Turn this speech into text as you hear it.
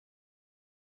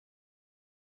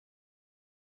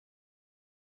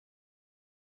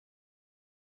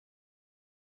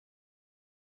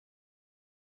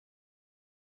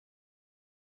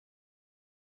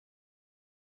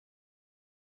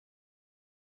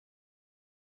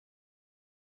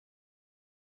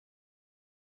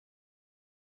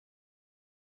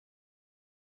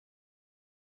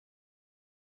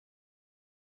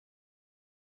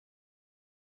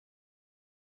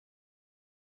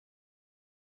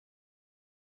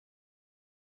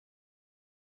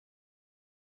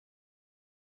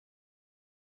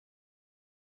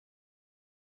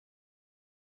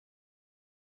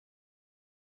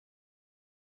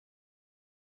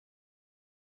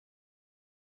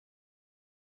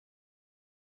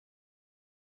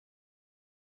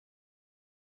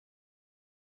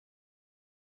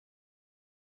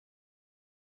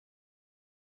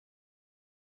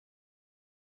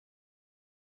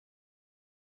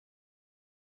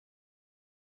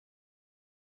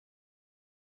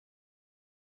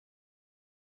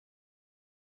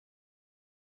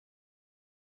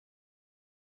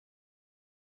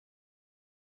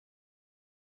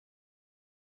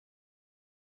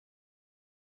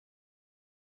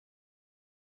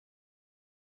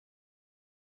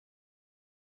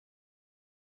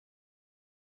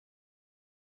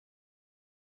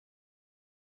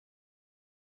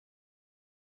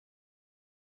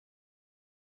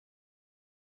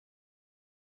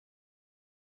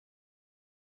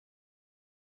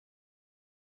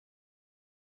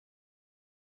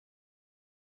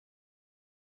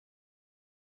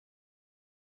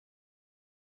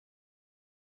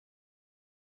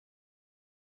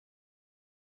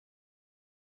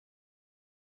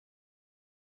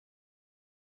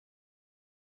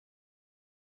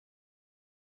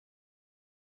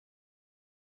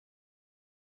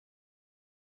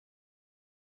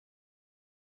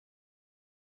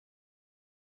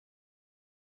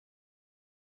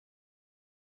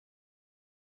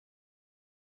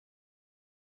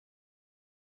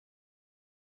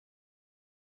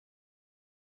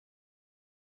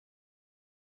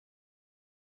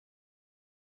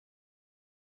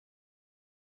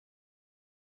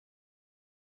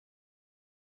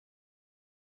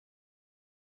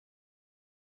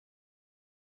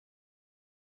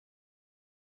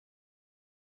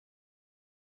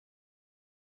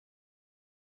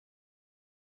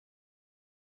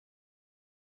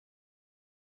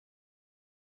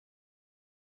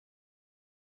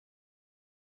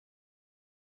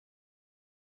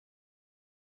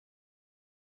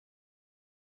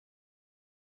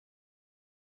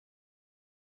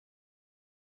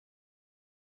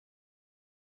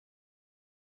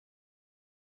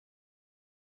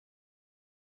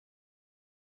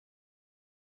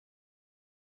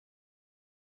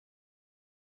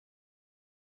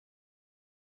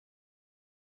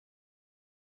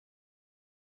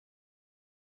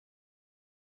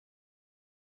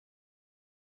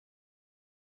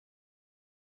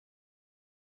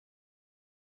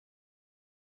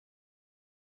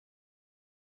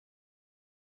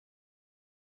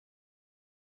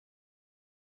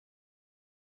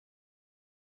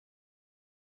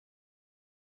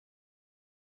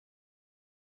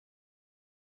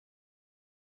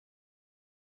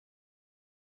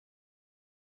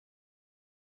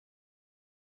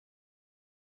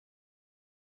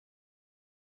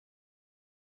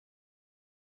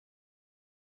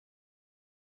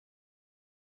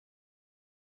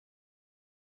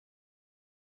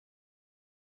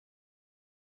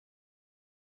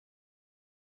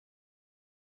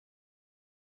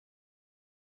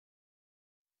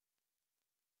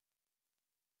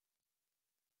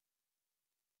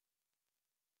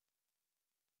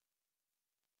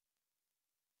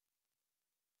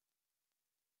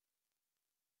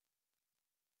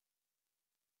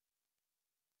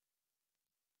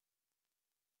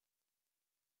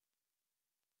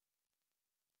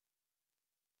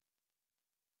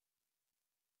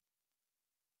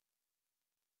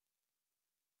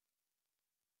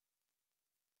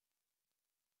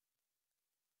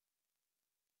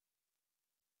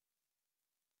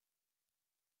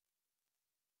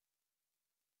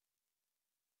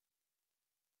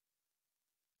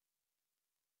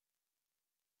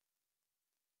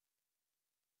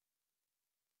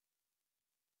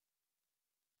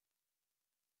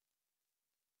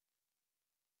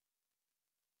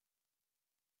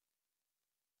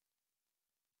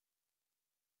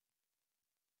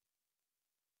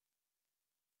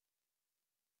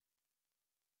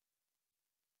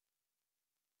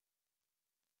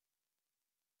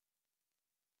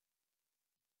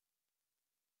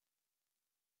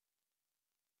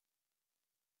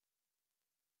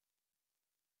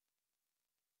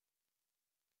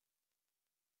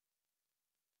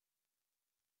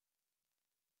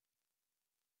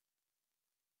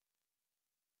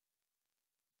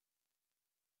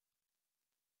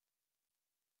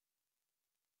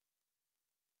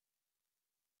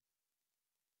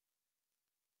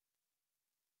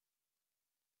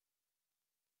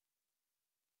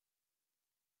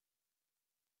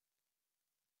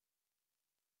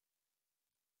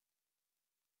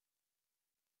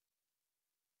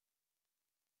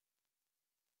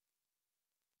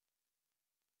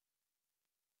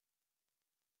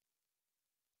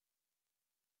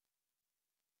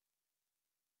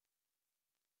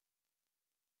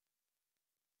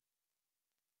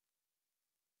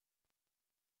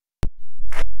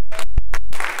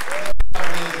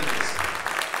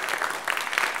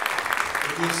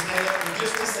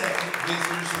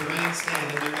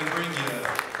stand, and they're going to bring you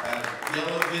a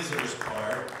yellow visitor's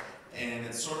card, and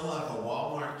it's sort of like a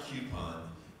Walmart coupon.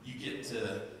 You get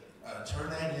to turn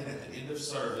that in at the end of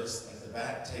service at the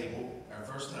back table, our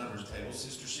first timers table.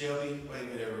 Sister Shelby,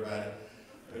 wave at everybody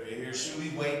over here. She'll be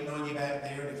waiting on you back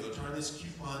there to go turn this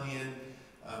coupon in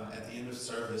at the end of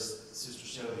service. Sister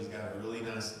Shelby's got a really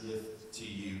nice gift to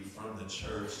you from the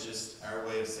church, just our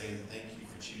way of saying thank you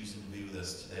for choosing to be with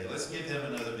us today. Let's give them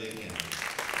another big hand.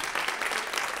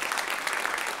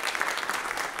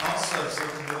 Also,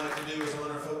 something we like to do is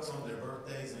honor folks on their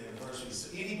birthdays and anniversaries. So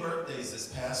any birthdays this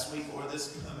past week or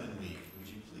this coming week, would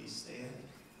you please stand?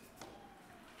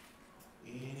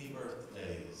 Any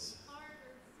birthdays?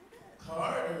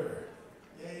 Carter.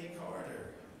 Yay,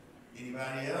 Carter.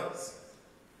 Anybody else?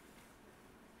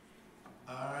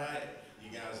 All right, you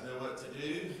guys know what to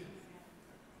do.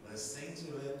 Let's sing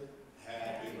to it.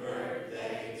 Happy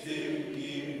birthday to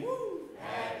you. Woo.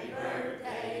 Happy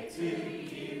birthday to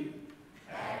you.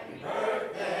 Happy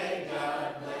birthday,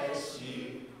 God bless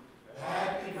you.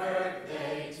 Happy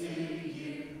birthday to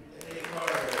you. Hey,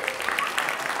 Carter.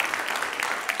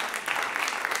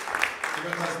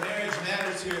 Because marriage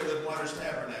matters here at Living Waters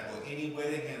Tabernacle. Any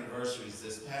wedding anniversaries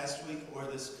this past week or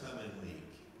this coming week?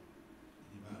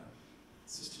 Anybody?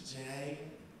 Sister Jane?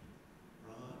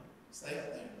 Ron? Stay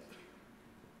up there.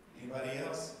 Anybody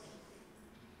else?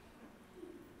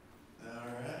 All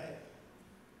right.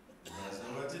 You guys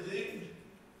know what to do.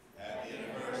 Happy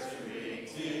anniversary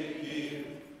to you.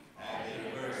 Happy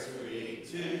anniversary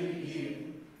to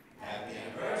you. Happy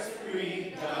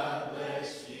anniversary, God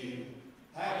bless you.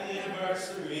 Happy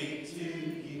anniversary to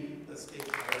you. Let's give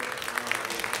her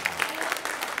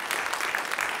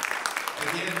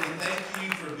again, we thank you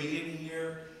for being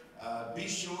here. Be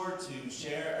sure to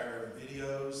share our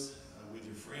videos with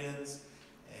your friends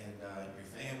and your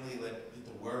family. Let get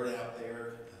the word out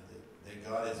there that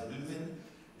God is moving,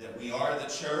 that we are the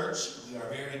church. We are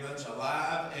very much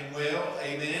alive and well.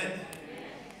 Amen.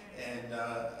 And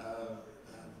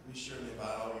be sure to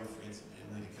invite all your friends and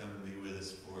family to come and be with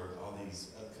us for all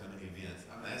these upcoming events.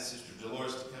 I'm going to ask Sister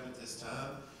Dolores to come at this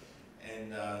time.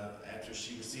 And after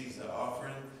she receives the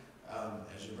offering,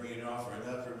 as you're bringing your offering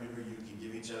up, remember you can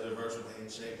give each other a virtual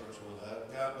handshake, virtual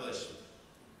hug. God bless you.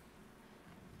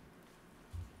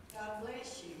 God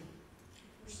bless you.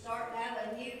 We're starting out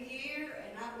a new year,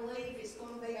 and I believe it's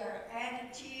going to be our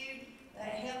attitude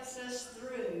that helps us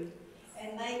through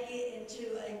and make it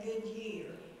into a good year.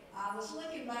 I was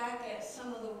looking back at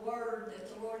some of the word that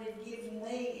the Lord had given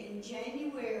me in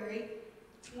January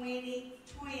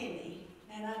 2020,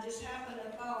 and I just happened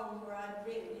upon where I'd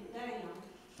written it down.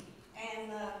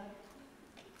 And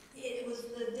it was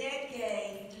the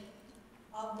decade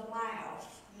of the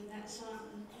mouth. Isn't that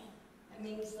something? That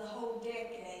means the whole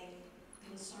decade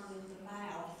concerning the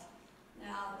mouth.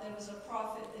 Now, there was a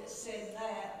prophet that said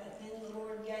that, but then the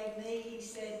Lord gave me, he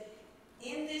said,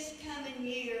 in this coming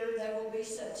year, there will be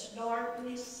such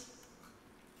darkness.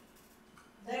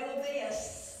 There will be a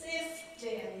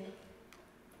sifting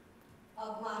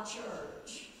of my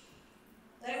church.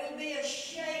 There will be a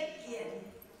shaking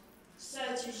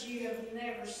such as you have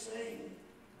never seen.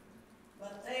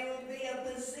 But there will be a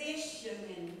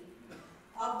positioning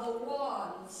of the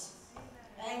ones.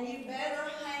 And you better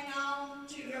hang on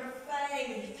to your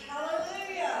faith.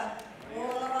 Hallelujah.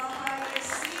 Hold on to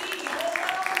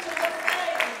the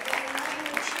faith in the name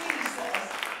of Jesus.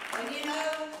 And you know,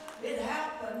 it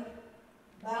happened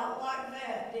about like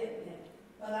that, didn't it?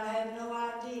 But I had no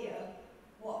idea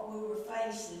what we were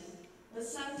facing. But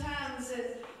sometimes,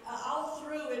 all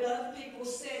through it, other people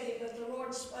said it, but the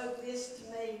Lord spoke this to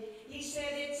me. He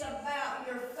said, it's about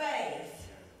your faith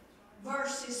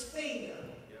versus fear.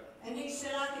 And he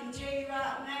said, I can tell you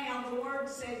right now, the word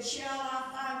said, shall I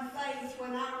find faith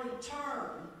when I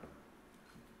return?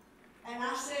 And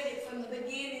I said it from the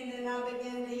beginning, and I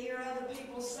began to hear other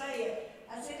people say it.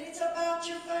 I said, it's about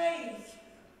your faith.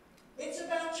 It's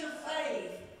about your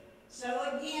faith. So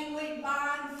again, we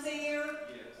bind fear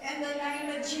in the name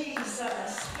of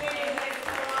Jesus. We break the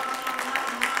power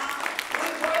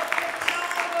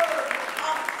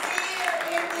of fear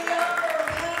in the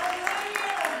earth.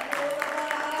 Hallelujah.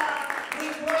 We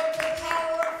break the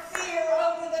power of fear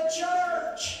over the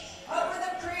church, over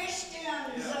the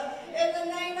Christians, in the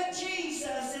name of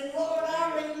Jesus. And Lord,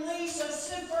 I release a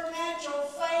supernatural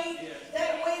faith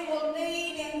that we will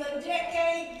need in the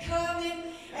decade coming.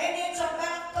 And it's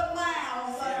about the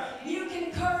mouth. You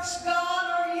can curse God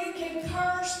or you can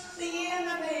curse the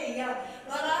enemy.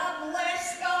 But I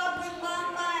bless God with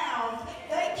my mouth.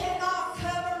 They cannot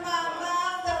cover my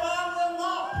mouth that I will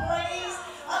not praise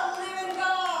a living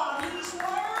God. He's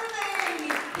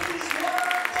worthy. He's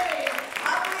worthy.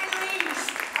 I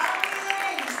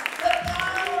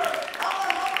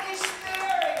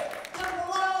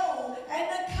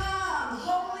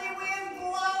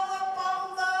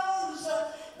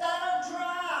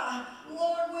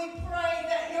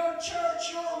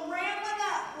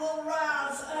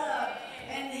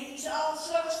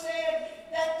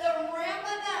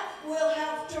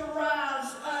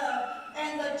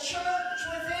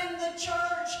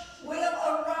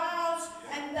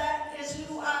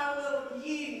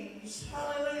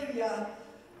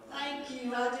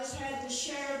had to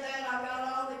share that. I got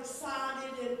all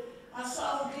excited and I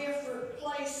saw different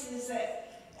places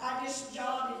that I just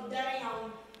jotted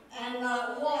down and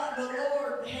what the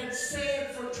Lord had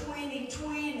said for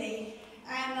 2020.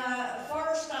 And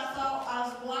first I thought I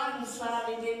was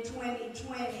blindsided in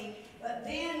 2020, but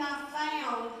then I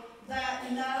found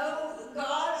that no,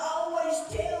 God always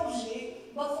tells you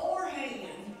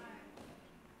beforehand.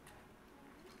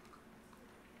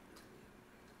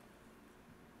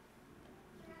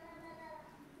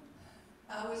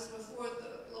 I was before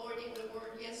the Lord in the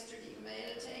Word yesterday,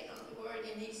 meditating on the Word,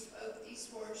 and He spoke these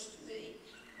words to me.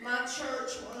 My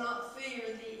church will not fear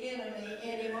the enemy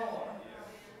anymore.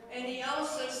 And He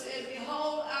also said,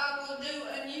 behold, I will do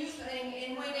a new thing,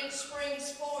 and when it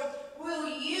springs forth, will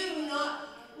you not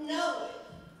know it?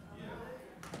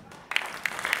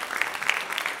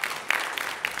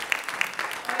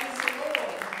 Praise the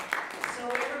Lord. So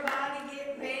everybody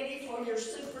get ready for your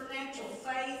supernatural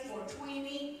faith for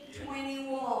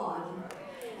 2021.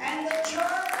 And the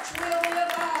church will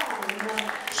live on.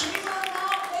 She will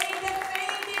not be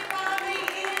defeated by the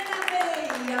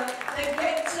enemy. The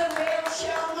gates of hell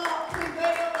shall not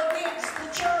prevail against the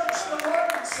church, the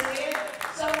Word said.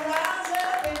 So rise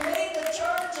up and be the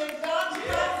church that God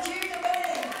called you to be.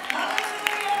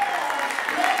 Hallelujah!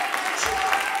 Let the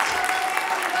church of the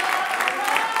living God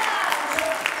arise,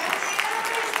 and the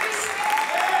enemies be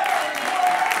scattered.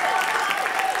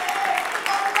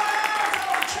 Arise,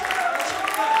 O church,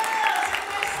 arise in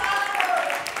this hour.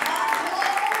 My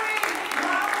glory,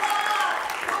 my light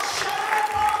will shine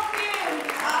upon you.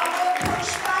 I will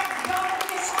push back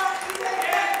darkness like you have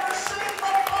never seen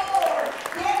before.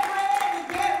 Get ready,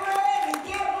 get ready,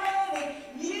 get ready.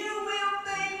 You will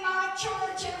be my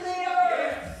church in the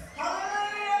earth.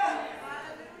 Hallelujah.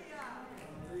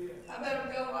 I better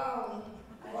go on,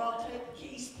 or I'll take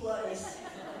Keith's place.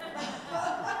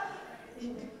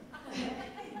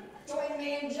 Between me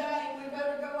and Jane, we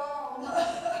better go on. I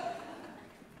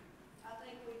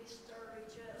think we disturb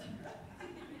each other.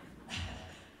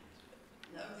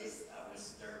 No, I was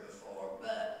stirred before,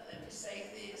 but let me say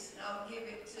this, and I'll give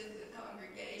it to the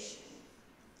congregation.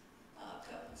 A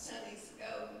couple Sundays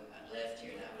ago, I left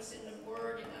here and I was in the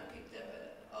Word, and I picked up an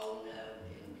old note,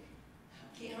 and I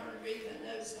can't hardly read my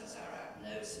notes because I write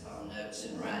notes upon notes,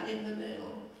 and right in the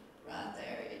middle, right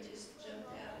there, it just jumped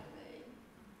out at me.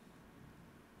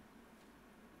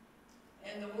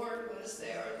 And the word was,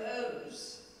 there are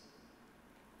those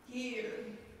here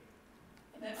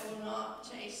that will not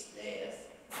taste death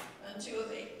until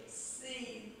they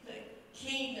see the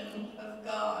kingdom of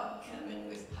God coming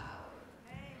with power.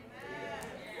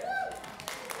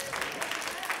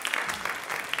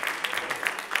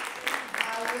 I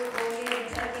will go ahead and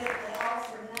take up the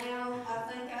offering now. I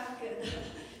think I could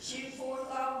shoot forth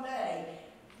all day.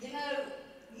 You know,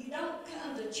 you don't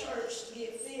come to church to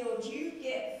get filled. You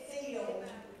get filled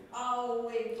all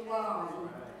week long.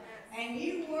 And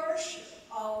you worship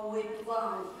all week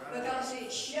long because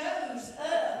it shows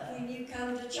up when you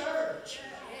come to church.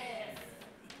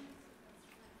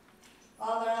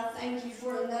 Father, I thank you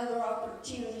for another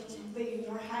opportunity to be in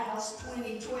your house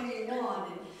 2021.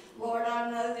 And Lord, I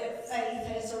know that faith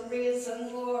has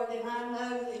arisen, Lord, and I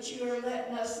know that you are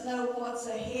letting us know what's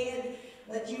ahead,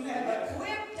 but you have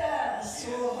equipped us.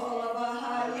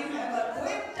 Oh, you have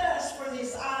equipped us for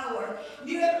this hour.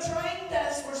 You have trained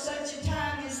us for such a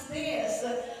time as this.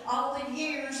 All the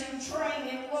years in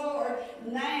training, Lord,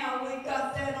 now we've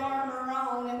got that armor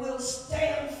on and we'll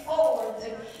stand forth.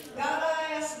 And God,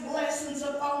 I ask blessings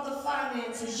upon the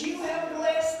finances. You have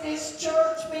blessed this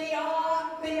church beyond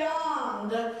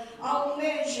all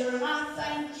measure, and I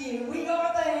thank you. We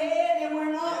are the head and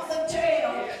we're not the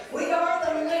tail. We are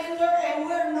the lender and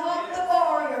we're not the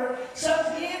borrower. So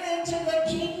give into the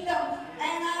kingdom, and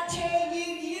I tell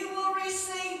you, you will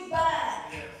receive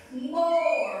back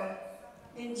more.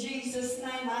 In Jesus'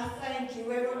 name, I thank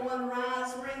you. Everyone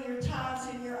rise, bring your tithes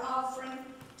and your offering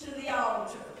to the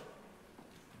altar.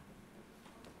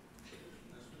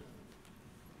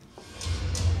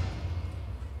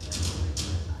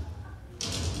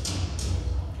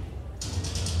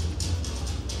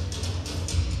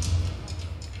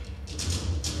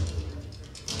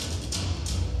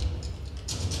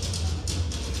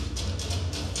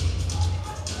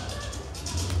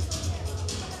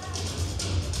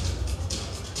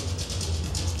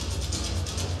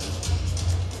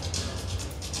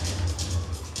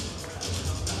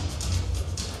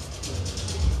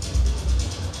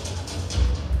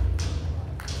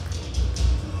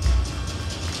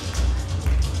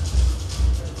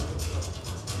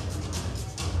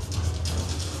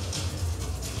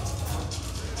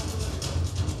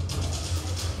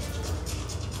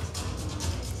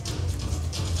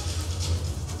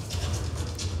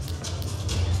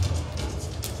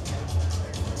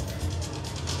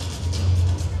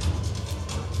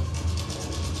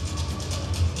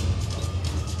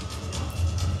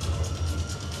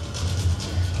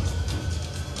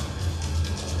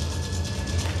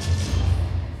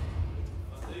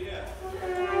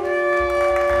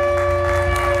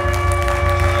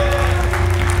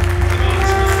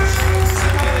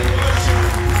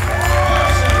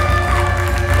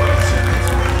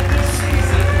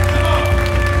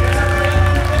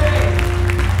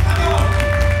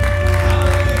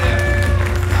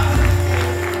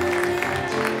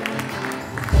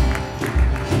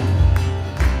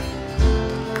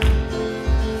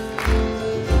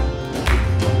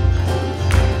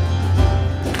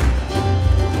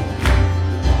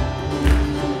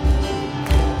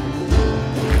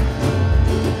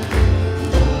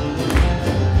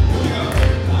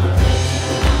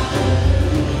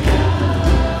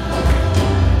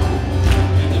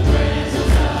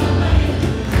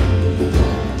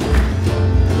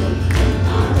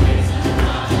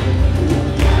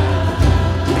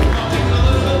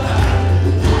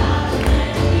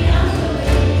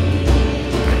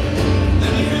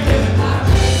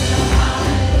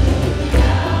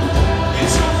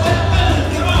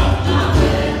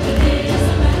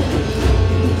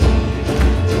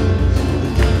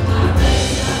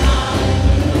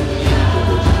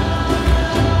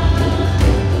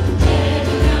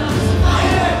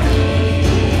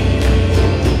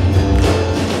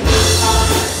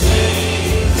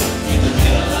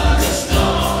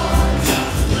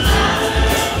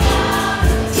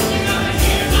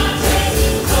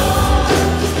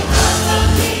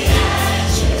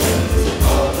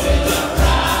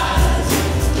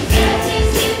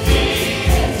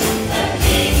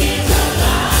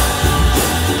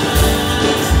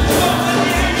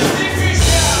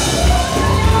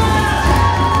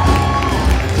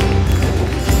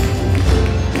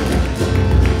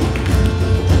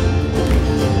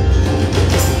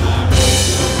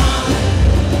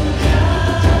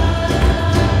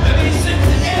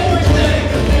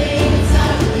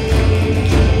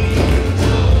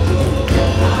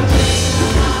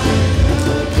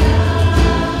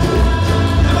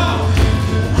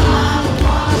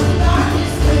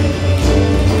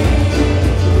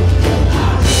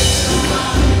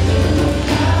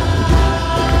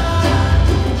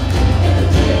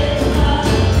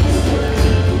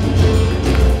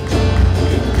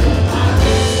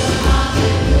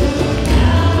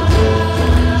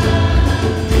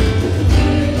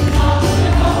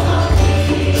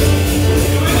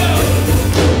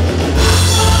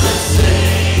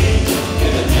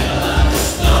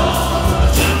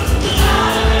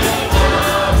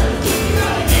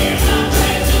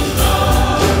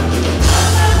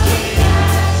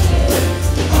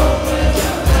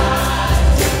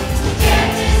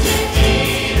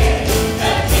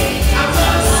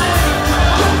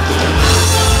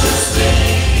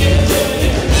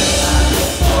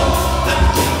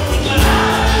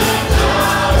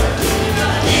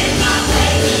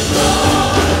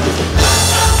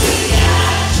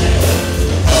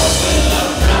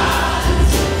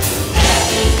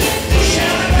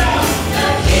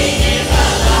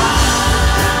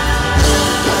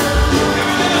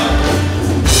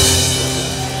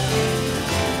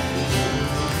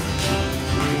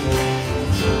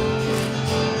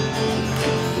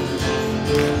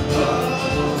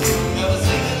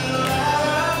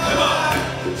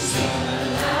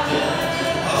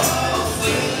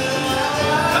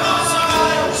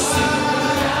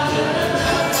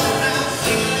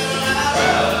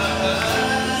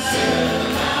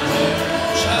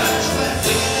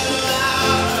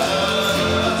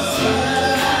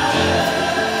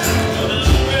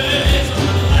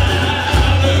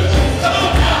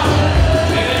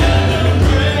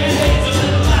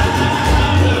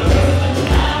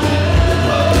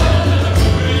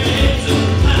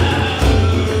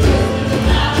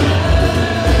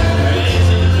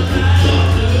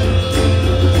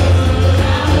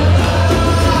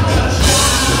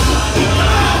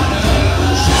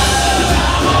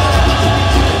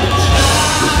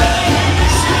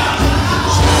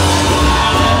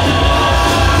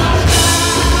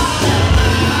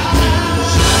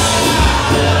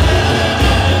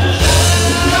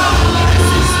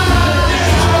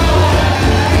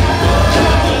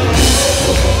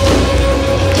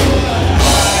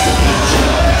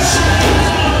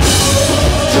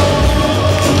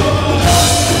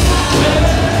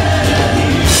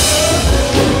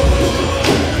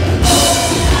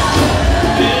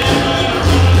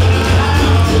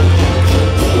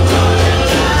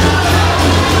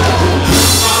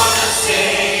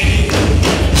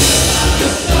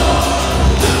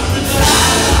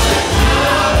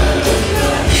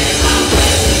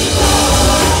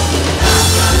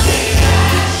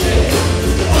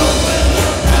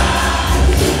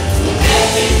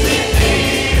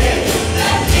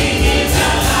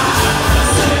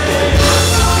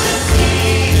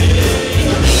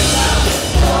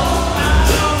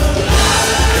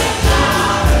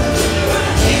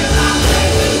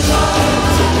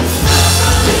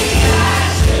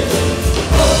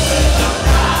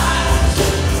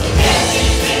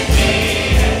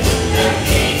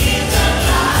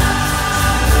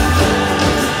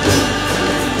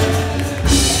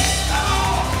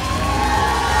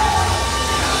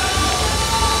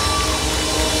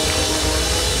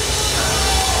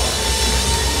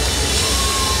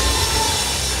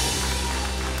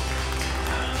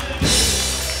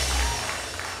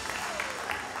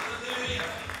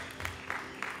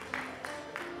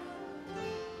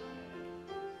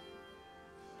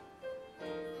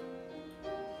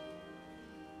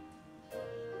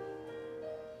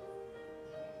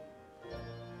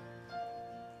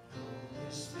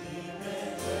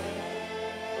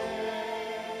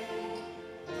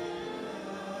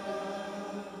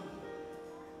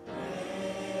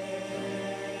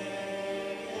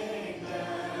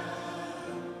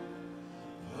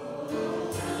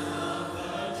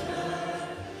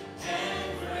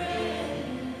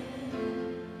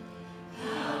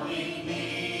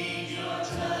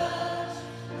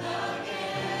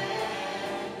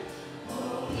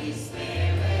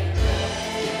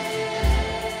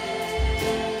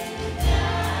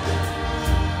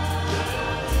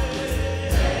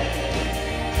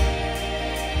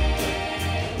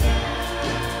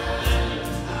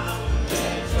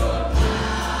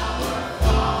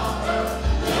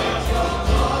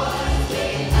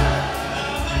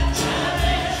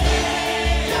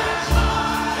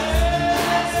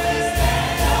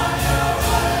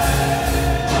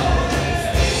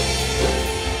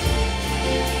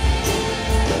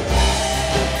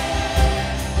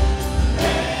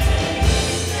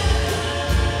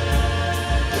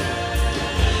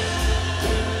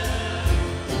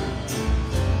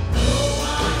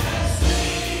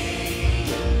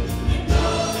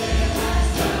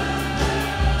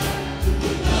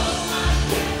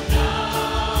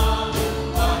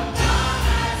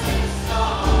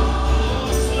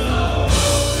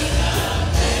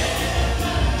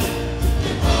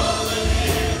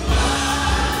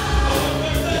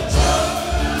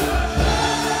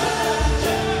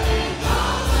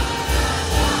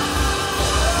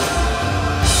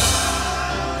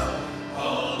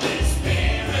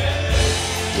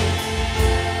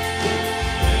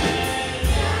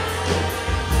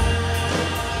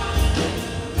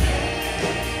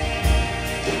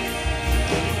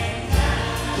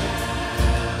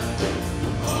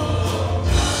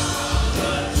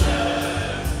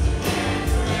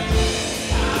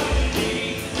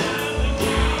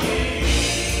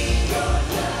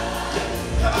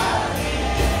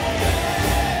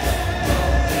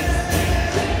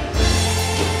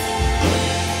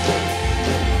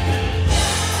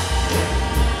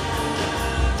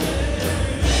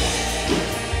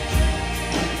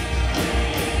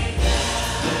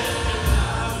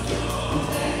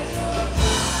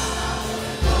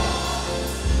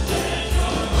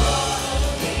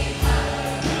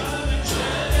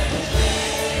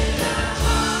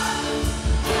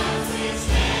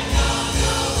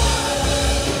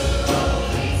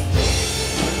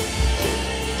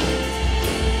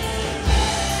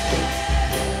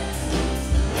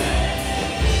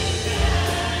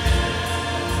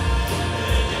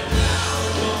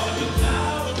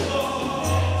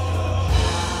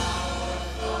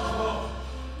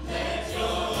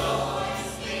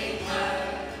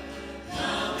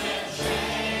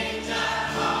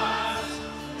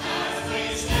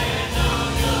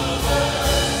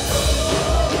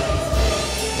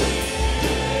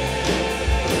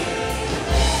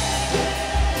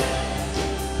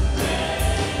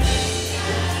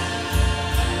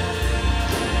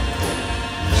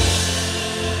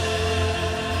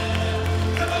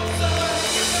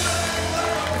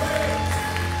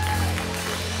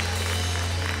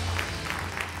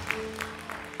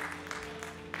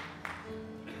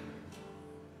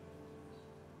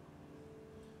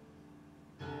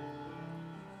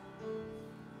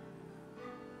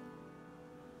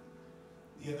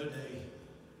 The other day,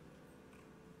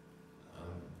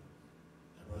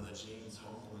 at Brother Gene's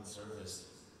homegoing service,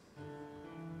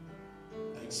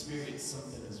 I experienced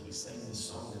something as we sang this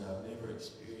song that I've never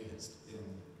experienced in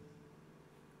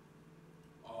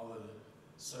all the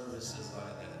services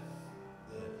like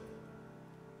that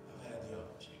I've had the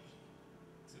opportunity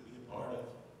to be a part of.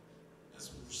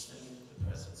 As we were singing, the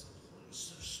presence of the Lord was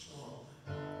so strong.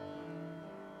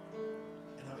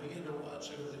 And I began to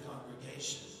watch over the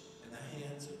congregation, and the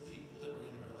hands of people that were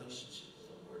in a relationship with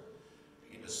the Lord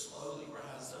began to slowly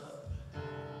rise up.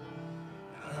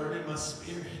 And I heard in my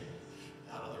spirit,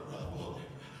 out of the rubble they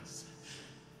rise.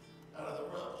 Out of the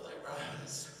rubble they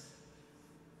rise.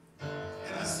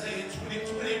 And I say in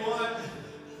 2021,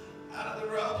 out of the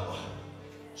rubble,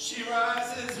 she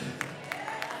rises.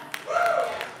 Woo!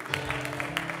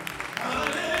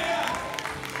 Hallelujah!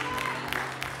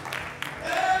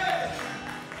 Hey!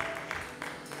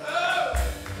 Oh!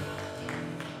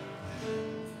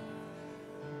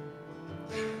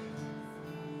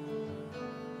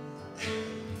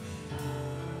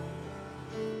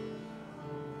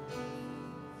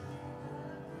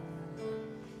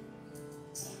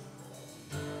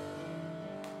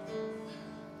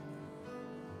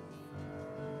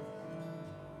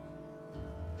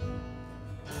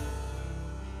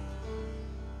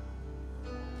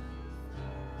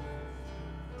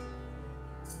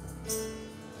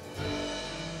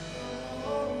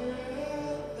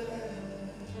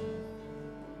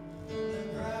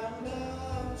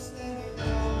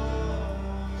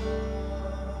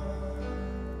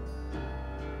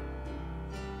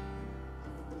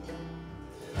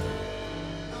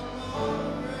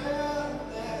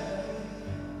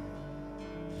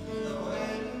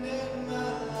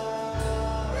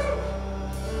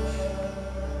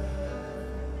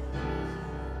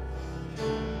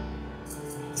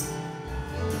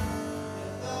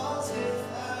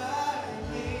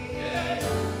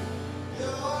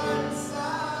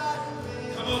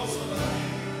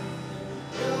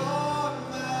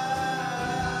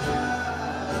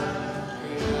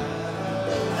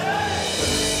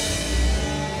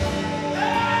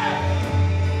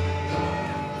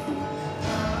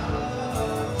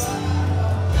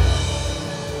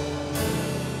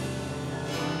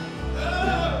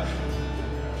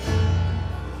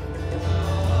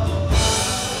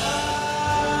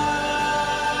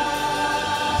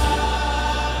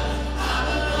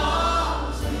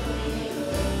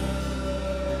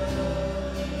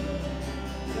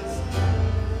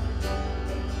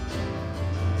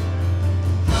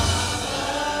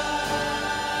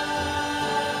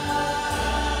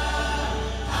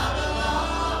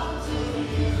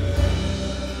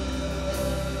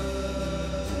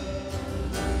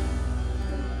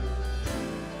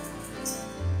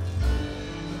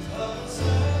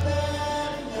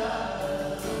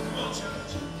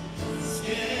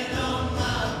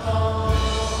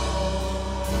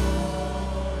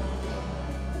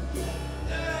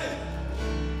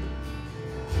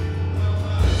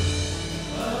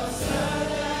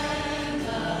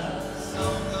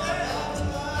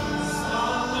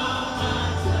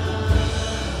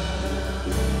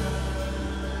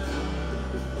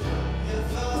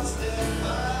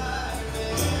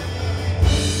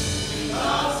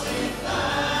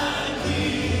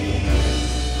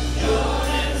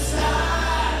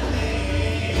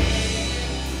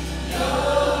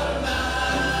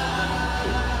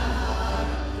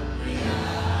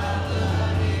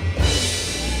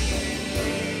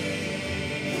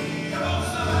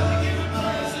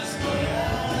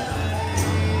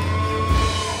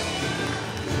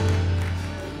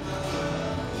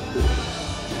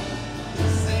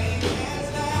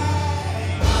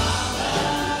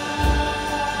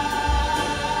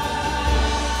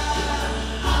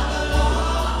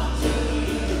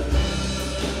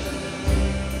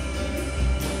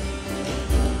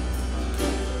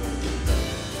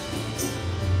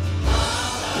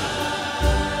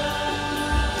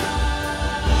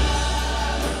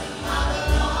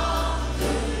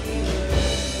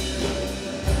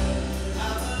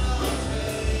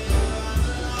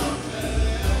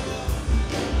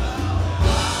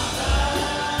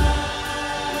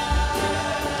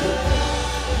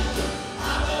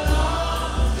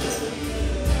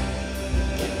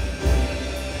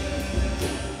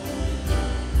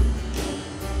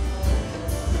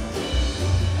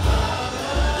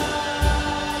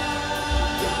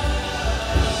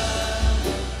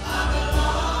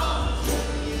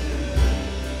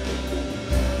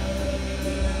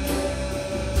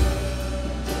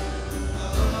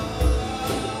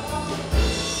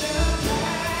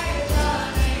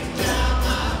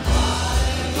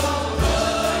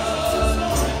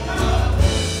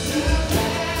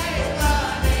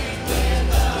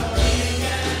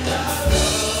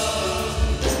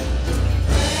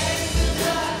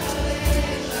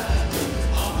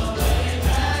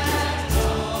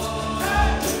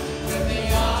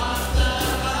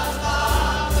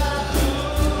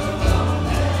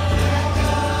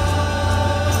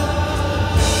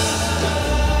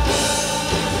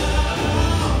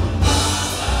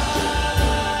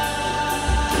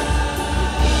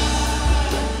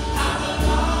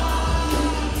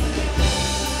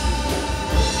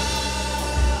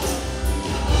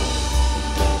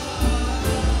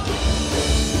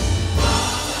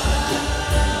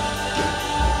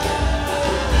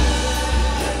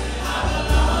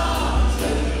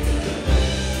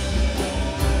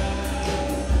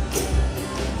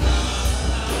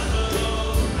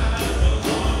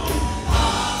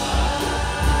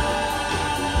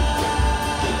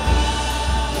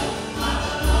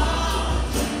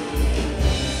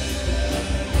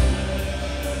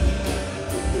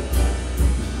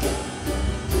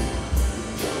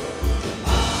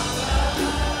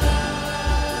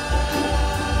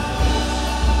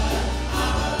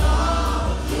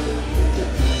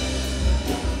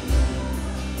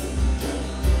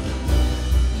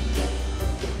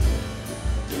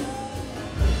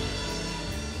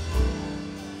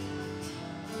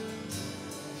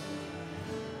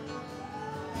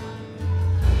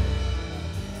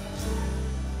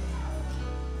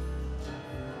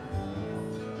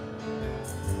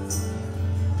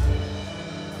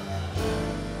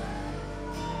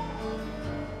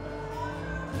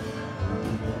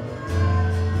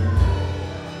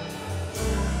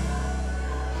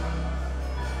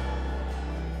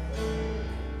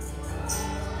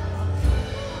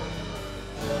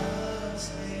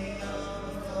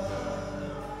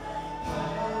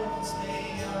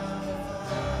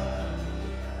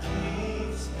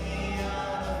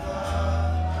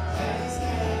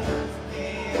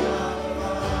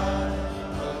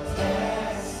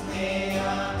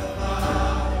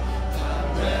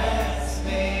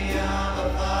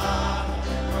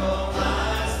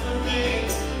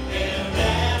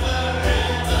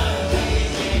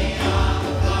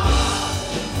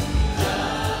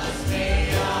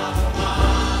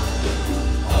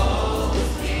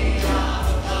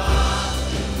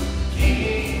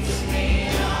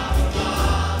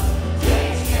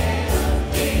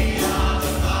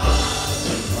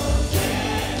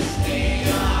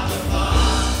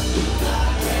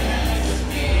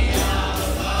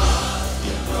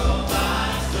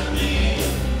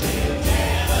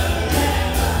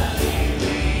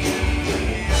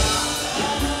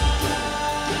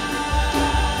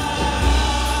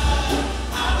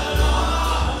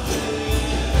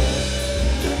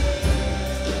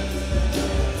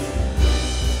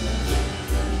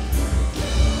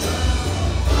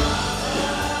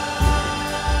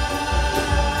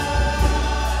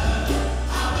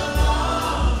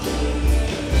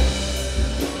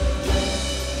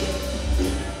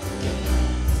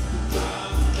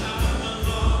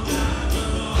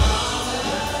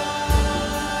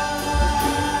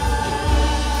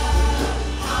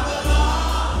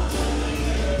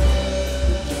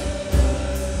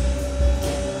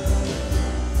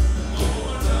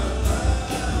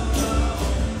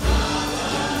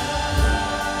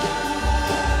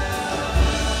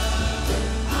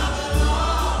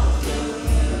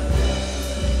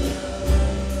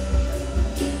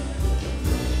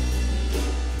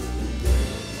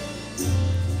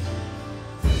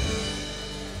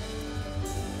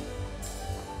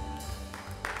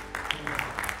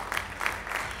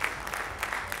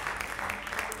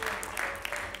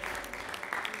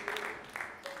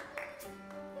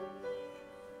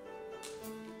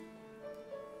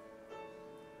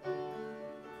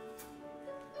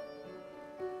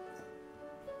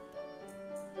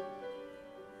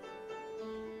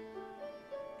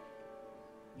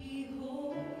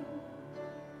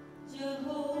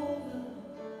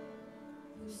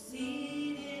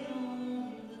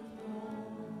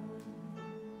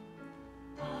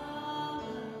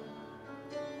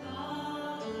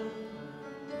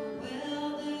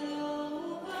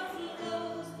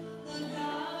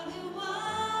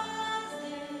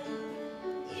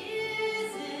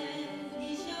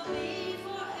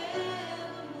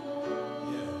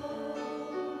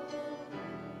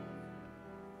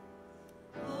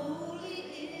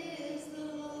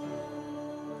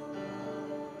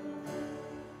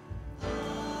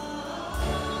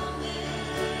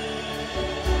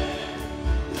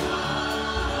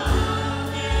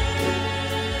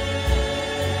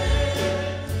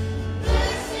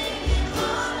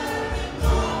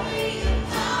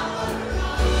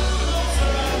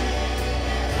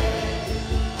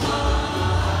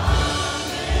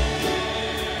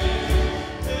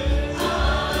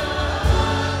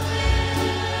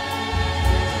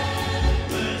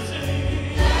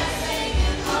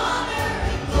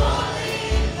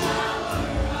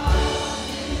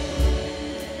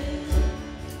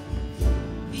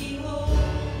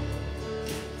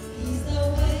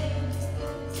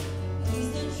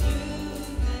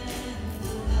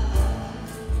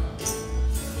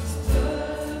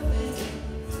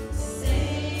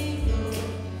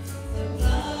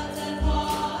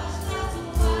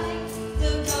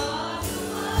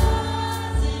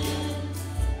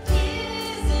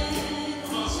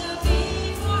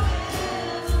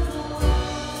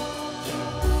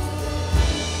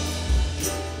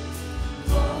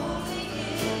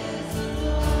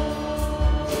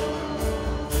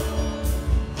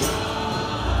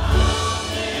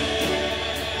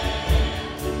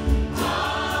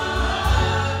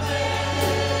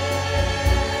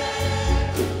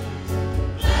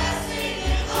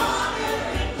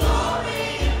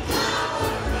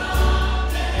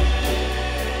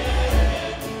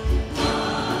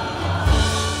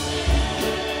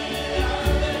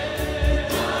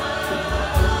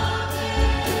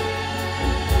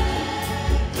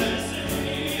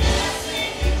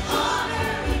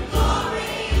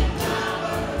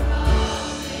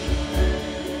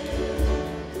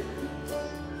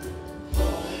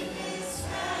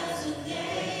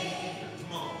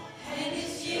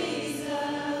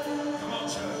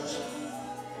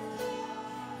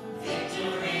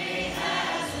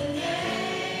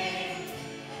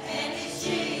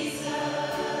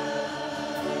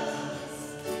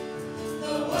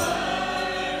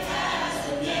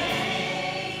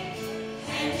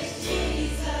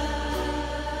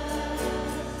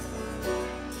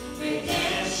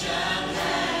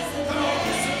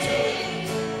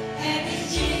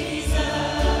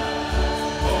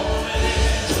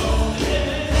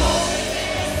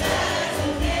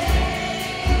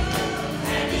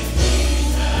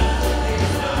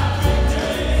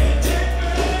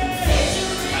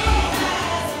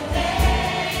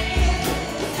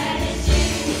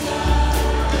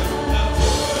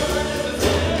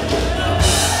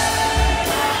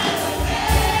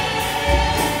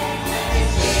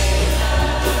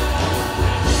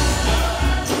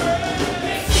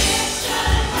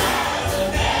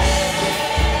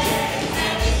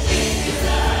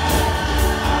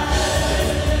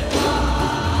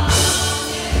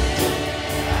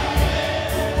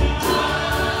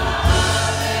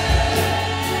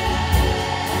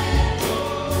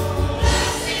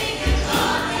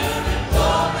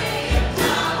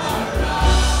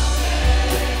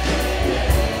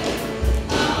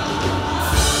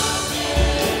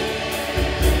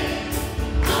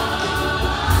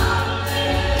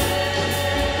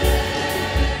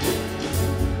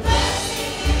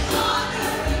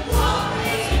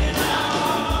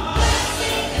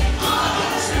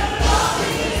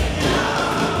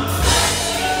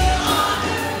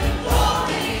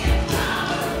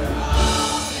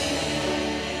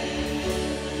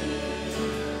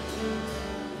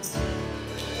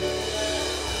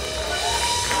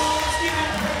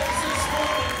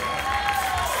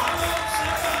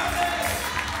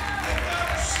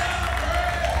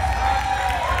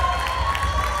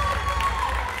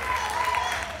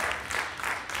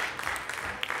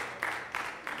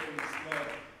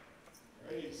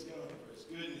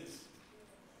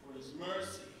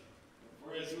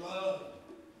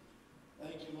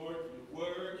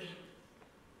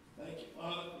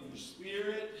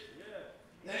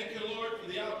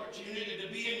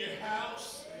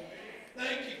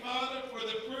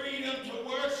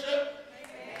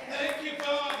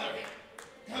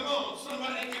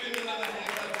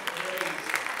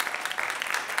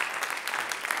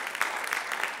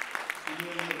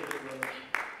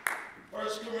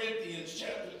 Corinthians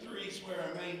chapter 3 is where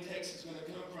our main text is going to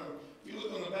come from. If you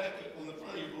look on the back, on the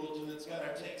front of your bulletin, it's got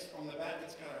our text. On the back,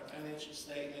 it's got our financial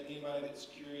statement. Anybody that's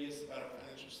curious about our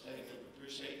financial statement, we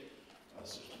appreciate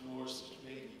Sister Dolores, Sister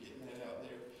Peggy getting that out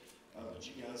there. But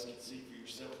you guys can see for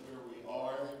yourself where we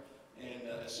are. And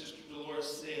as Sister Dolores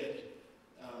said,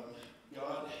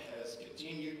 God has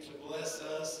continued to bless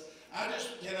us.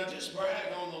 Can I just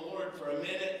brag on the Lord for a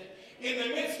minute? In the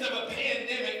midst of a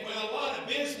pandemic, when a lot of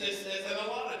businesses and a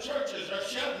lot of churches are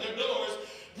shutting their doors,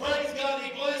 praise God,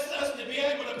 He blessed us to be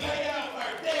able to pay off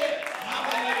our debt.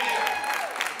 Hallelujah.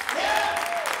 Yeah!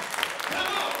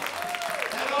 Come on.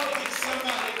 That ought to get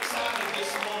somebody excited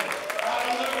this morning.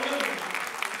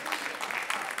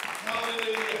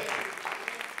 Hallelujah.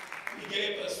 He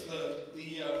gave us the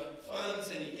funds,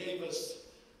 and He gave us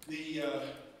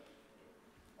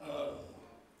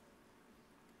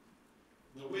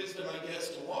the wisdom, I guess,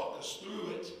 to walk us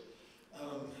through it.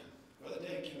 Brother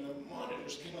Dave, can the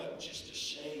monitors come up just a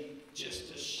shade?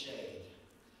 Just a shade.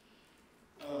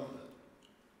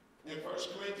 In 1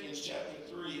 Corinthians chapter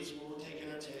 3 is where we're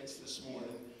taking our text this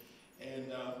morning.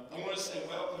 And I want to say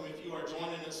welcome if you are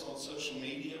joining us on social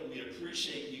media. We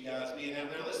appreciate you guys being out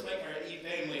there. Let's make our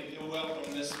E-family feel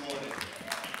welcome this morning.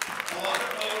 A lot of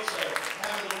folks are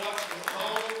having to watch from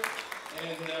home,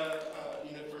 and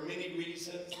for many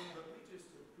reasons.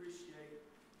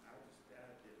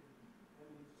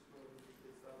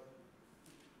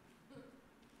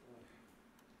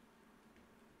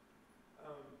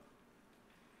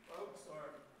 Folks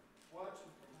are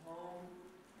watching from home,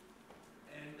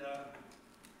 and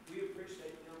we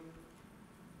appreciate them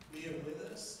being with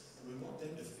us, and we want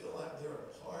them to feel like they're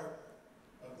a part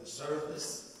of the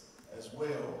service as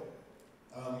well.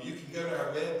 You can go to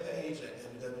our webpage at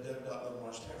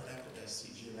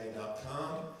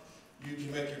www.lovemarshtabernacle.cgma.com. You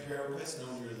can make your prayer request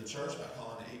known here in the church by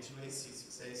calling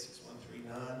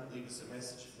 828-668-6139. Leave us a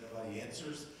message if nobody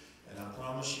answers, and I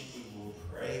promise you we will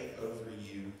pray over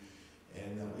you.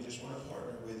 And we just want to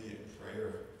partner with you in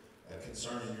prayer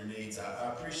concerning your needs.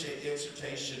 I appreciate the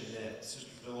exhortation that Sister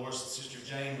Dolores and Sister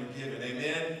Jane were given.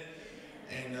 Amen?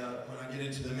 And when I get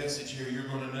into the message here, you're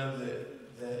going to know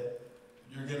that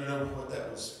you're going to know what that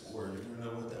was for. You're going to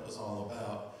know what that was all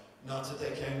about. Not that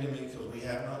they came to me, because we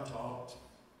have not talked.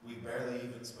 We've barely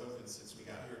even spoken since we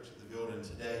got here to the building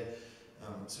today.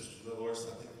 Sister Dolores,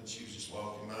 I think when she was just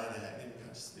walking by, and I hadn't even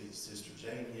got to speak to Sister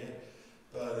Jane yet.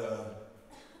 But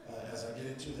as I get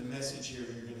into the message here,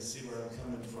 you're going to see where I'm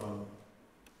coming from.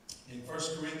 In 1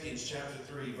 Corinthians chapter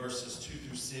 3, verses 2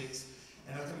 through 6,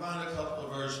 and I combined a couple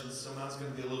of versions, so mine's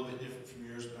going to be a little bit different from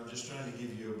yours, but I'm just trying to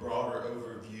give you a broader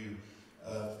overview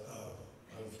of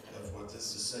what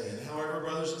this is saying. However,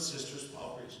 brothers and sisters,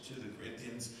 Paul preached to the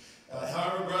Corinthians,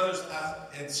 however, brothers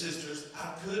and sisters,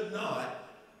 I could not,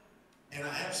 and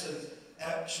I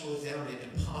actually found it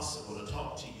impossible to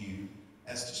talk to you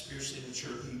as to spiritually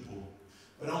mature people,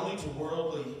 but only as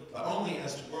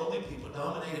to worldly people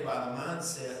dominated by the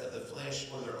mindset of the flesh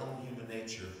or their own human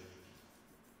nature,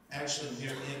 actually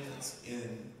mere infants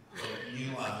in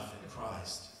new life in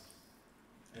Christ.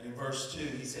 And in verse 2,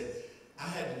 he said, I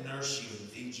had to nurse you and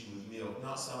feed you with milk,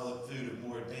 not solid food of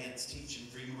more advanced teaching,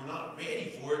 for you were not ready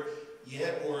for it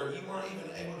yet, or you weren't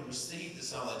even able to receive the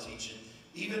solid teaching.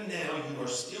 Even now, you are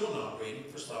still not ready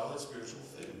for solid spiritual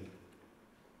food.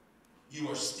 You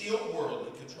are still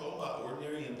worldly, controlled by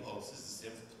ordinary impulses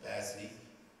and sinful capacity,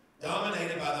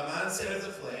 dominated by the mindset of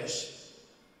the flesh.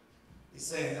 He's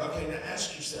saying, okay, now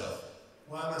ask yourself,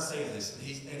 why am I saying this? And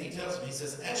he tells me, he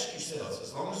says, ask yourselves,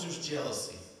 as long as there's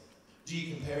jealousy, do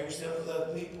you compare yourself with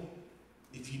other people?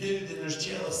 If you do, then there's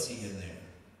jealousy in there.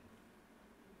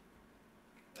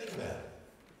 Think about it.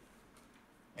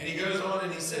 And he goes on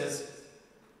and he says,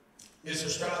 is there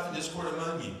strife and discord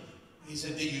among you? He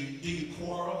said, do you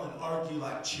quarrel and argue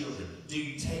like children? Do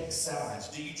you take sides?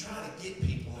 Do you try to get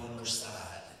people on your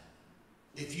side?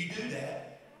 If you do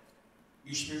that,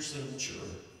 you're spiritually immature.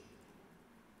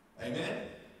 Amen?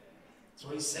 That's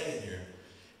what he's saying here.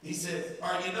 He said,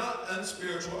 are you not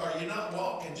unspiritual? Are you not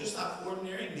walking just like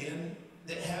ordinary men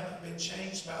that haven't been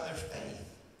changed by their faith?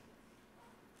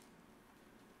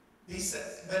 He said,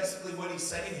 basically what he's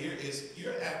saying here is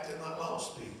you're acting like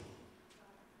lost people.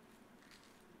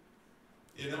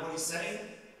 You know what he's saying?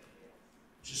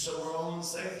 Just so we're all on the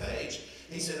same page.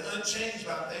 He said, unchanged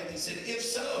by faith. He said, if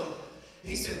so,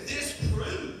 he said, this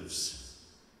proves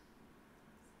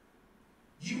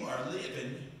you are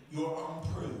living your own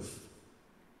proof.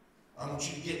 I want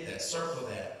you to get that, circle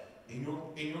that in your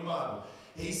Bible.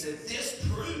 He said, this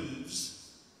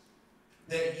proves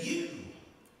that you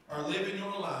are living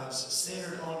your lives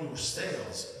centered on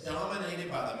yourselves,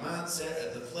 dominated by the mindset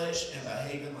of the flesh and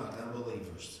behaving like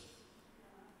unbelievers.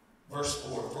 Verse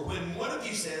 4, for when one of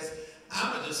you says,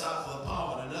 I'm a disciple of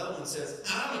Paul, and another one says,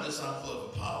 I'm a disciple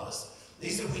of Apollos, he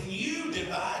said, when you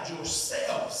divide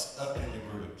yourselves up into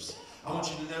groups, I want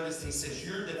you to notice he says,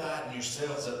 you're dividing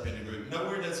yourselves up into groups.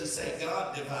 Nowhere does he say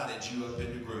God divided you up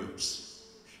into groups.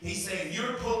 He's saying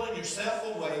you're pulling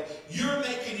yourself away. You're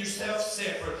making yourself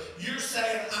separate. You're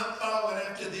saying, I'm following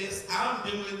after this. I'm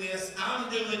doing this. I'm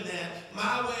doing that.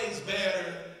 My way's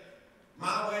better.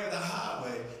 My way or the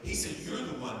highway. He said, you're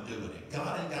the one doing it.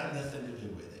 God ain't got nothing to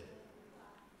do with it.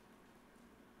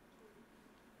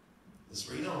 Let's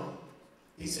read on.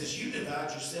 He says, you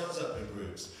divide yourselves up in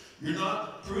groups. You're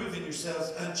not proving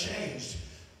yourselves unchanged.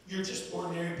 You're just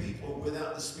ordinary people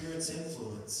without the Spirit's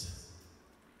influence.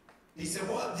 He said,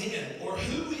 what then? Or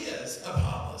who is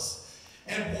Apollos?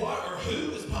 And what or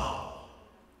who is Paul?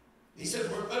 He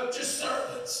said, we're both just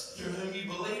servants through whom you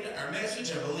believed our message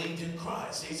and believed in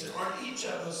Christ. He said, aren't each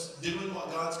of us doing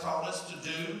what God's called us to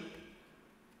do?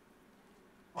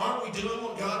 Aren't we doing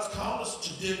what God's called us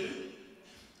to do?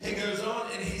 He goes on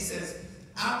and he says,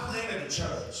 I planted a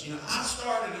church. I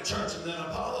started a church, and then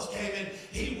Apollos came in,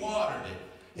 he watered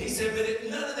it. He said,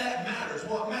 but none of that matters.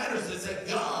 What matters is that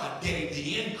God gave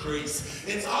the increase.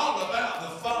 It's all about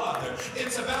the Father.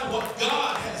 It's about what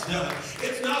God has done.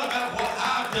 It's not about what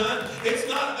I've done. It's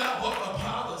not about what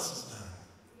Apollos has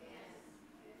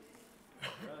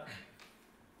done.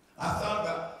 I thought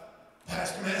about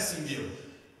Pastor Massingville.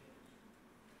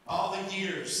 All the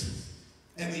years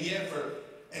and the effort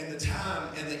and the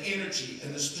time and the energy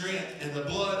and the strength and the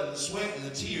blood and the sweat and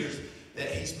the tears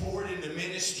that he's poured into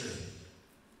ministry.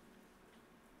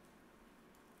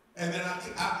 And then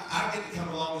I get to come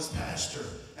along as pastor.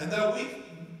 And though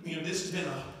this has been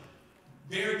a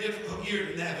very difficult year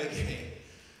to navigate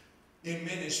in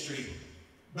ministry,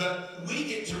 but we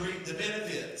get to reap the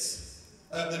benefits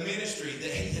of the ministry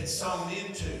that he had sown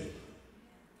into.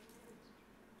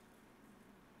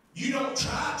 You don't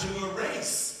try to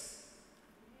erase.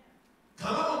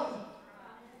 Come on.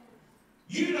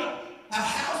 You don't. A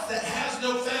house that has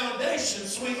no foundation,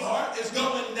 sweetheart, is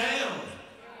going down.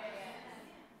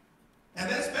 And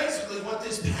that's basically what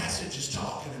this passage is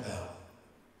talking about.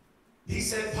 He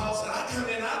said, Paul said, I come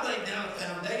in, I lay down a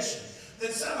foundation.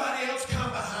 Then somebody else come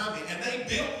behind me, and they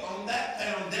built on that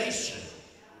foundation.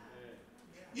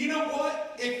 You know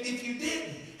what? If you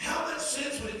didn't, how much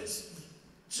sense would it,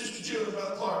 Sister Jill and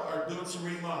Brother Clark are doing some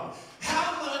remodeling,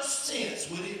 how much sense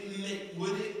would it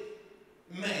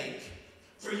make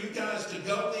for you guys to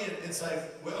go in and say,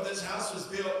 well, this house was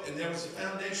built, and there was a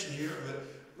foundation here, but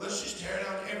let's just tear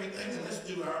down everything and let's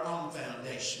do our own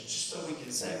foundation just so we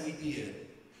can say we did.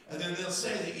 And then they'll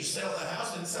say that you sell the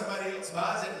house and somebody else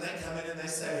buys it, and they come in and they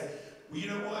say, well, you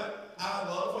know what? I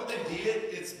love what they did.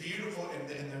 It's beautiful, and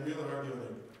they really are doing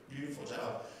a beautiful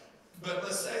job. But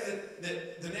let's say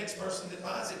that the next person that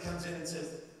buys it comes in and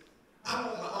says, I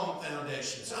want my own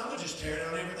foundation, so I'm going to just tear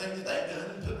down everything that they've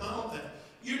done and put my own thing.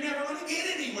 You're never going to get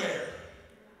anywhere.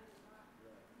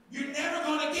 You're never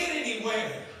going to get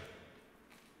anywhere.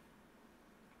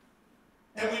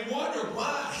 And we wonder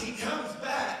why he comes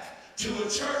back to a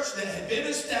church that had been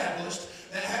established,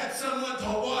 that had someone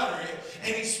to water it,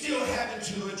 and he's still having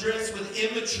to address with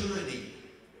immaturity.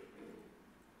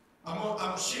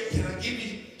 I'm sure. Can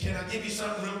I give you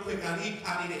something real quick? I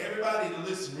need everybody to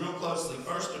listen real closely.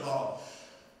 First of all,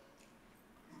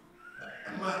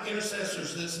 my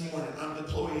intercessors this morning, I'm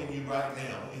deploying you right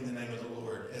now in the name of the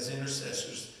Lord as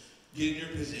intercessors. Get in your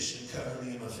position, cover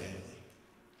me and my family.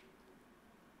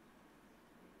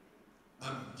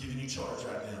 I'm giving you charge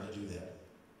right now to do that.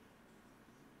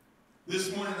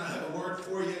 This morning I have a word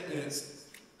for you, and it's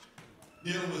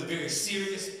dealing with a very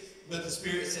serious, but the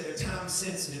Spirit said a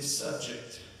time-sensitive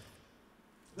subject.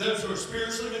 Those who are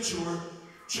spiritually mature,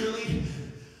 truly,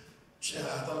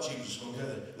 I thought you were just going to go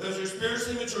there. Those who are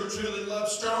spiritually mature truly love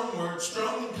strong words,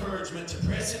 strong encouragement to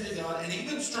press into God, and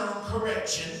even strong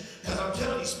correction, because I'm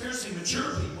telling you, spiritually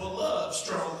mature people love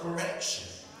strong correction.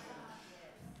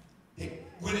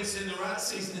 When it's in the right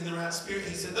season, in the right spirit,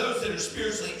 he said, those that are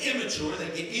spiritually immature, they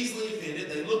get easily offended,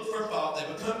 they look for fault,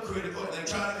 they become critical, and they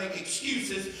try to make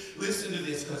excuses. Listen to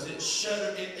this, because it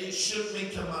shook me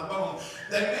to my bone.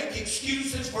 They make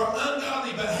excuses for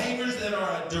ungodly behaviors that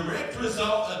are a direct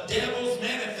result of devils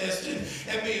manifested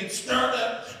and being stirred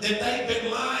up that they've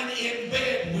been lying in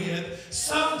bed with,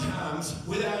 sometimes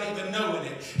without even knowing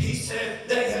it. He said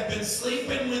they have been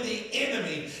sleeping with the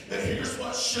enemy. But here's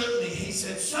what shook me. He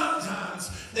said sometimes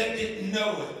they didn't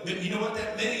know it. But you know what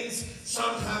that means?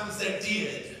 Sometimes they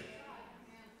did.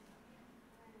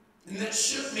 And that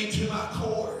shook me to my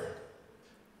core.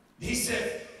 He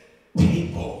said,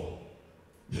 people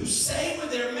who say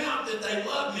with their mouth that they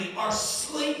love me are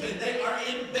sleeping. They are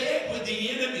in bed with the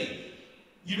enemy.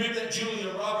 You remember that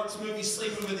Julia Roberts movie,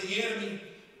 Sleeping with the Enemy,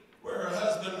 where her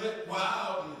husband went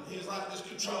wild and he was like this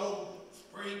control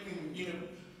freak and,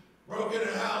 broke in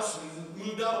her house and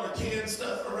moved all her canned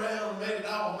stuff around, made it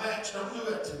all match. Don't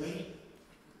do that to me.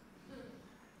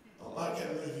 I don't like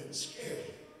that movie. It's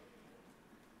scary.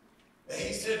 But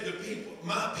he said the people,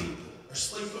 my people, are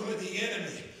sleeping with the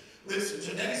enemy. Listen,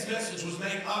 today's message was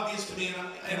made obvious to me,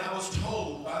 and I was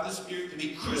told by the Spirit to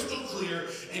be crystal clear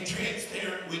and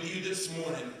transparent with you this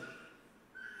morning.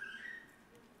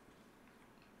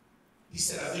 He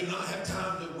said, I do not have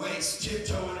time to waste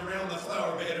tiptoeing around the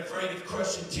flower bed, afraid of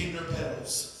crushing tender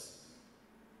petals.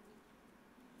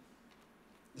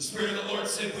 The Spirit of the Lord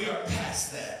said, we are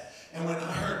past that. And when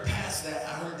I heard past that,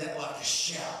 I heard that like a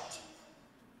shout.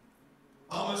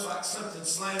 Almost like something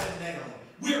slamming down.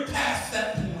 We're past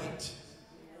that point.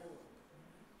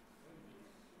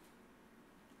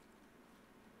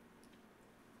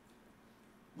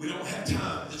 We don't have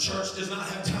time. The church does not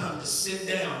have time to sit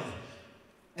down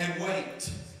and wait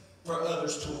for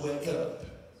others to wake up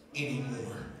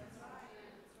anymore.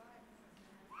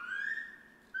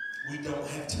 We don't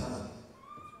have time.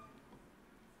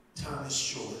 Time is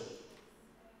short.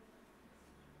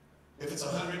 If it's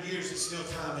 100 years, it's still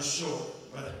time is short.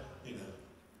 But,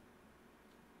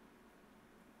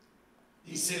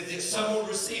 He said that some will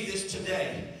receive this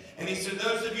today. And he said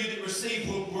those of you that receive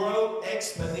will grow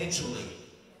exponentially.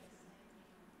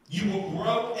 You will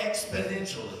grow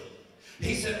exponentially.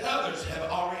 He said others have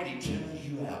already tuned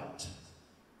you out.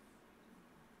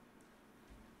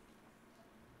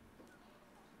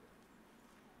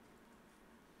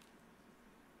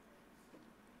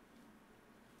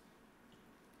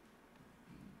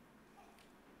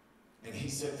 And he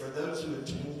said, for those who have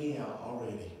tuned me out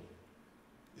already,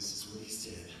 this is what he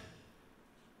said.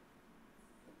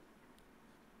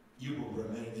 You will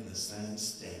remain in the same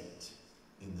state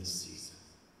in this season.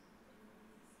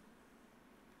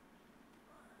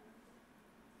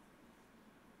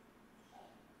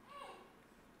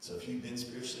 So if you've been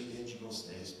spiritually dead, you're going to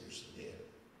stay spiritually dead.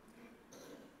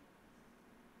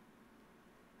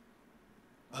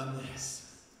 Unless,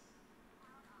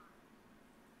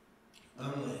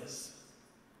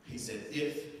 he said,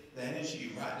 if that is you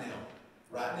right now,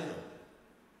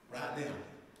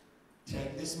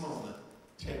 take this moment,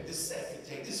 take this second,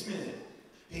 take this minute.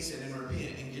 He said, and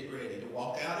repent and get ready to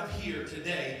walk out of here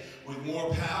today with more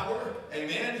power,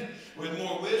 amen, with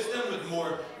more wisdom, with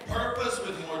more purpose,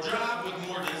 with more drive, with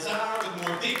more desire, with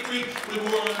more victory, with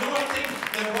more anointing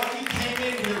than what you came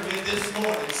in here with this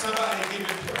morning. Somebody give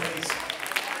him praise.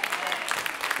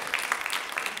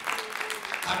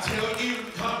 I tell you,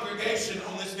 congregation,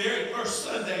 on this very first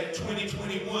Sunday of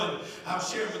 2021, I was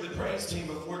sharing with the praise team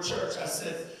before church. I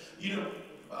said,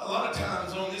 a lot of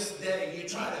times on this day, you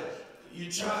try to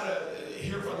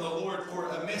hear from the Lord for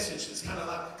a message that's kind of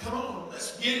like, come on,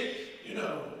 let's get it.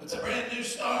 It's a brand new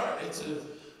start. It's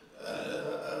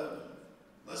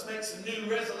let's make some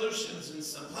new resolutions and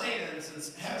some plans and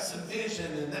have some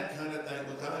vision and that kind of thing.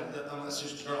 Look, I'm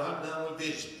Sister Girl, I'm done with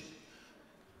vision.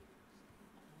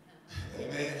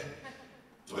 Amen.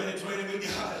 2020, we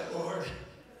got it, Lord.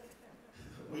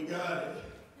 We got it.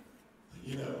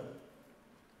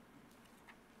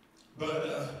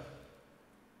 But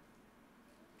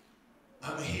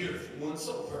I'm here for one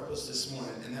sole purpose this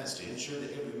morning, and that's to ensure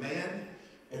that every man,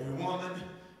 every woman,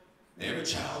 and every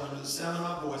child under the sound of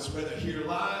my voice, whether here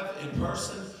live, in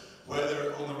person,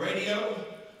 whether on the radio,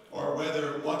 or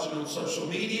whether watching on social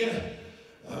media,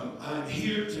 I'm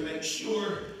here to make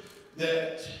sure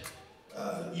that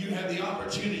you have the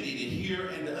opportunity to hear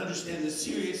and to understand the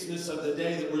seriousness of the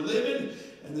day that we're living.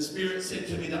 And the Spirit said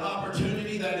to me, the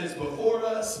opportunity that is before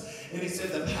us, and he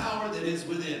said the power that is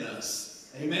within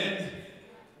us. Amen.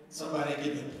 Somebody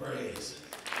give him praise.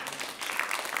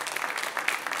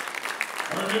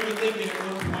 I remember thinking at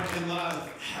one point in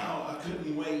life how I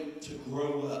couldn't wait to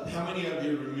grow up. How many of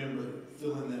you remember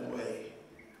feeling that way?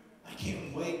 I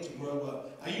can't wait to grow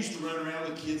up. I used to run around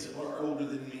with kids that were older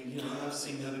than me. I've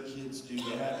seen other kids do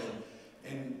that.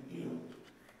 And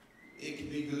it can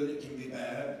be good, it can be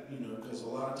bad, because a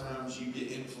lot of times you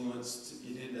get influenced to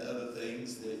get into other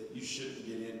things that you shouldn't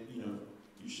get in,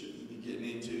 you shouldn't be getting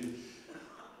into.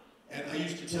 And I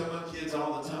used to tell my kids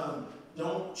all the time,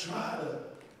 don't try to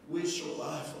wish your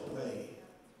life away.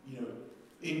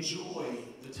 Enjoy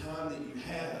the time that you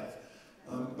have.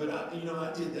 But I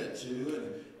did that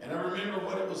too. And I remember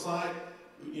what it was like,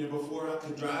 before I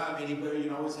could drive anywhere.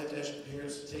 You always have to ask your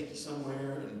parents to take you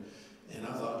somewhere. And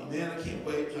I thought, man, I can't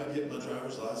wait till I get my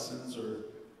driver's license, or,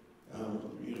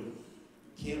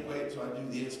 can't wait till I do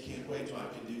this, can't wait till I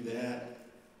can do that.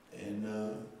 And,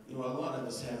 a lot of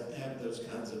us have those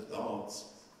kinds of thoughts.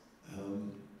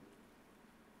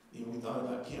 We thought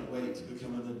about can't wait to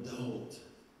become an adult.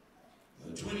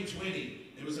 2020,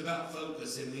 it was about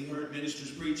focus, and we heard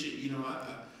ministers preach it.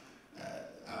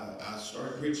 I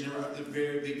started preaching right at the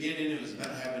very beginning. It was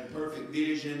about having perfect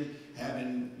vision,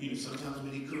 having, sometimes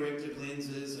we need corrective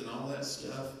lenses and all that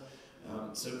stuff.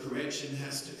 So correction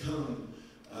has to come.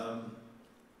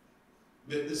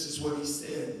 But this is what he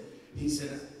said. He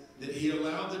said that he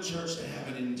allowed the church to have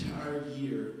an entire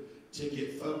year to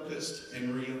get focused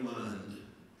and realigned.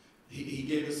 He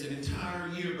gave us an entire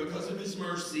year because of his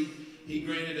mercy. He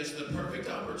granted us the perfect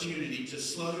opportunity to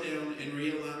slow down and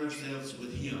realign ourselves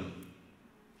with him.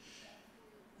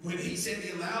 When he said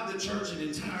he allowed the church an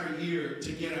entire year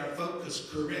to get our focus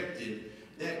corrected,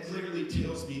 that clearly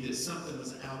tells me that something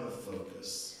was out of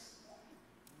focus.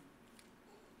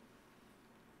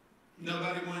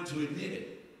 Nobody wanted to admit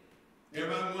it.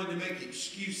 Everybody wanted to make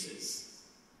excuses.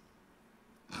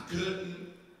 I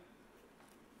couldn't.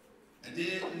 I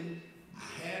didn't.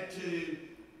 I had to.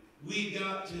 We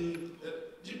got to.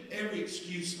 Every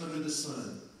excuse under the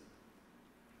sun.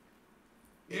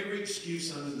 Every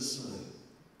excuse under the sun.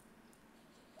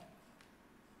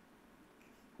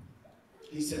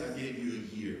 He said, I gave you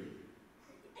a year.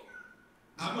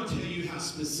 I'm going to tell you how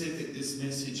specific this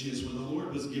message is. When the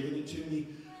Lord was giving it to me,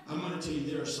 I'm going to tell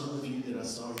you there are some of you that I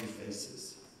saw your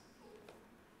faces.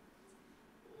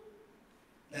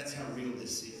 That's how real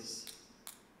this is.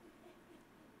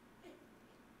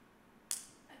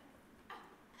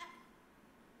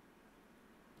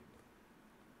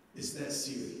 It's that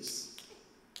serious.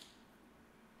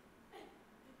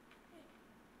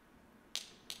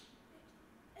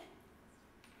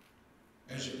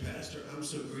 As your pastor, I'm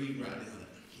so grieved right now that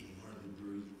I can't even hardly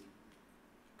breathe.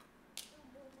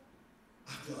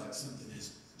 I feel like something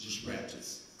has just wrapped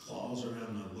its claws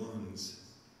around my lungs.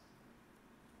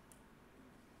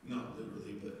 Not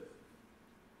literally, but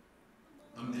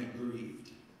I'm that grieved.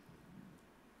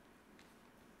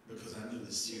 Because I know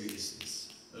the seriousness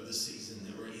of the season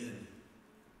that we're in.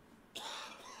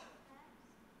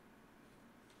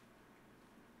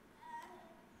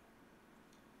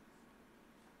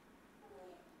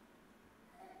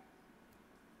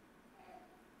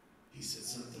 He said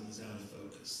something was out of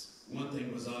focus. One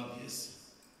thing was obvious.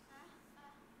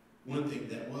 One thing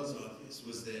that was obvious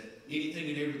was that anything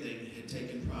and everything had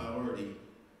taken priority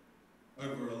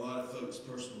over a lot of folks'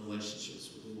 personal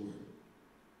relationships with the Lord.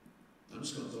 I'm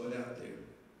just going to throw it out there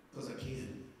because I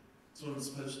can. It's what I'm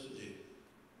supposed to do.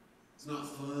 It's not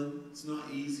fun. It's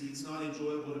not easy. It's not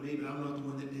enjoyable to me, but I'm not the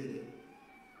one that did it.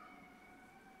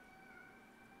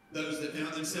 Those that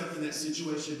found themselves in that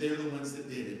situation, they're the ones that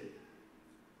did it.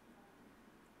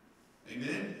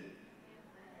 Amen?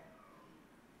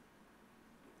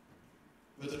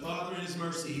 But the Father in his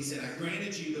mercy, he said, I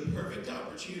granted you the perfect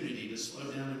opportunity to slow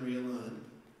down and realign.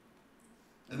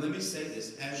 And let me say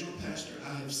this, as your pastor,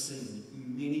 I have seen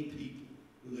many people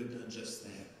who have done just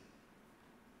that.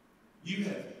 You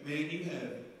have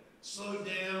slowed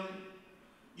down.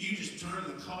 You just turned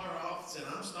the car off, said,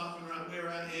 I'm stopping right where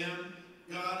I am.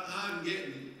 God, I'm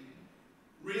getting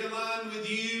realigned with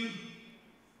you.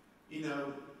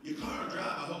 Your car will drive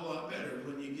a whole lot better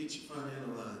when you get your front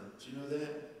end aligned. Do you know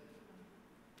that?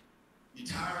 Your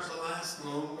tires will last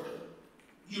longer.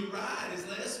 Your ride is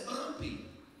less bumpy.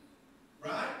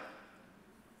 Right?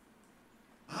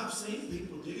 I've seen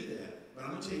people do that. But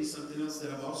I'm going to tell you something else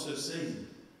that I've also seen.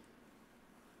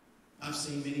 I've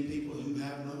seen many people who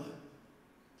have not.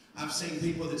 I've seen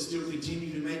people that still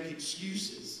continue to make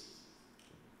excuses.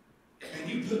 And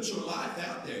you put your life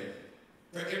out there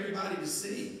for everybody to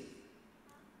see.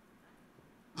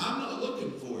 I'm not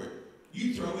looking for it.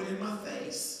 You throw it in my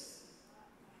face.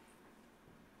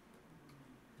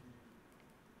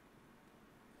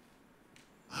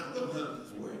 I don't go hunting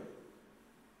for it.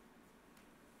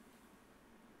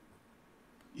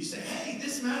 You say, hey,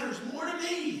 this matters more to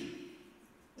me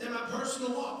than my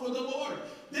personal walk with the Lord.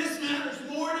 This matters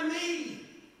more to me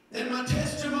than my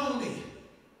testimony.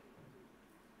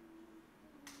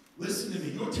 Listen to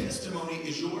me. Your testimony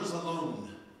is yours alone.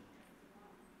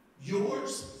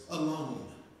 Yours alone.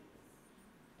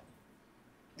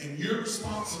 And you're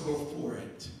responsible for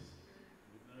it.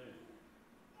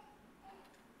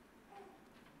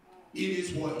 It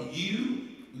is what you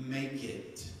make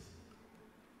it.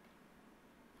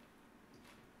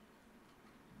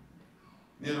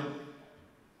 Now,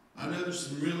 I know there's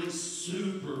some really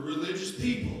super religious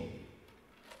people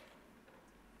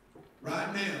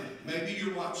right now. Maybe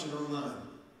you're watching online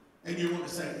and you want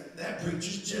to say, that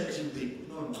preacher's judging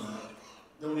people. No, I'm not.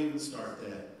 Don't even start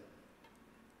that.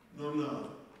 No, I'm not.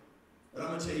 But I'm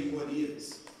going to tell you what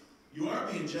is. You are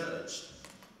being judged.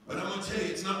 But I'm going to tell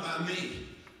you, it's not by me.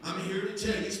 I'm here to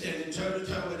tell you, standing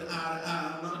toe-to-toe and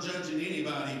eye-to-eye. I'm not judging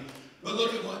anybody. But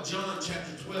look at what John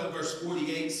chapter 12, verse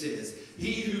 48 says.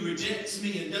 He who rejects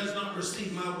me and does not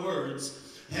receive my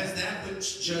words has that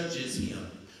which judges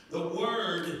him. The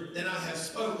word that I have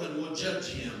spoken will judge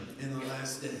him in the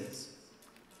last days.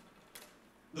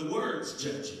 The word's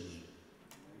judging you.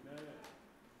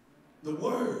 The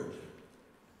word.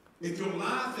 If your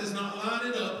life is not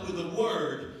lining up with the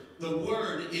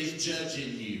word is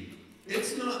judging you.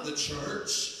 It's not the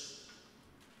church.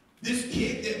 This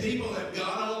kick that people have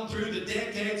got on through the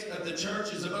decades of the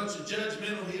church is a bunch of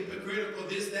judgmental, hypocritical,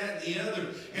 this, that, and the other,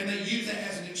 and they use that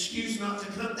as an excuse not to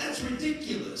come. That's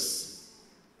ridiculous.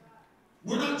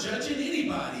 We're not judging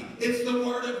anybody. It's the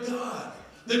Word of God.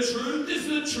 The truth is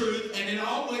the truth, and it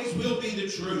always will be the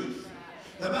truth.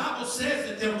 The Bible says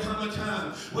that there will come a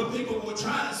time when people will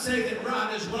try to say that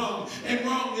right is wrong and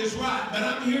wrong is right. But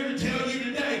I'm here to tell you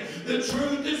today, the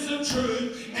truth is the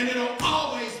truth, and it'll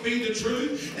always be the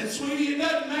truth. And sweetie, it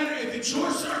doesn't matter if it's your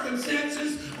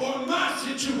circumstances or my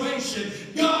situation.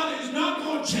 God is not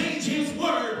going to change His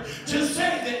word to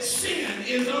say that sin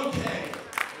is okay.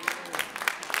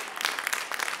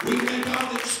 We make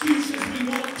all the excuses we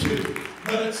want to,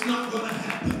 but it's not going to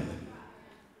happen.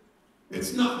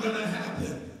 It's not going to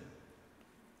happen.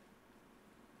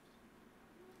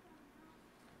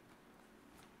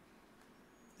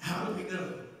 How do we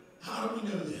know? How do we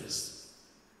know this?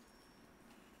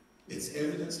 It's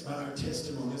evidenced by our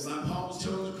testimonies. Like Paul was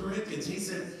telling the Corinthians, he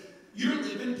said, you're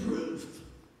living proof.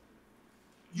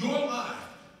 Your life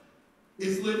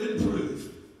is living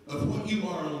proof of what you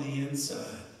are on the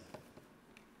inside.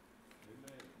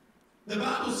 The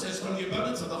Bible says from the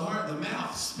abundance of the heart, the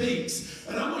mouth speaks.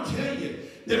 And I'm going to tell you,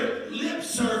 their lip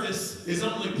service is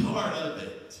only part of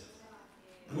it.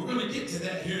 And we're going to get to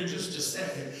that here in just a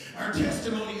second. Our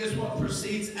testimony is what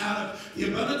proceeds out of the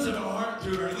abundance of our heart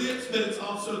through our lips, but it's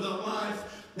also the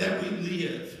life that we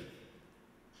live.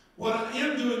 What I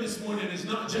am doing this morning is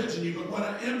not judging you, but what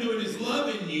I am doing is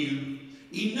loving you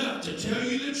enough to tell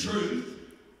you the truth,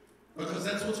 because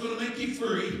that's what's going to make you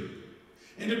free.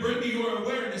 And to bring to your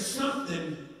awareness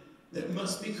something that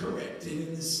must be corrected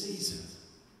in this season.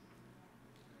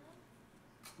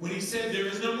 When he said there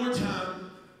is no more time,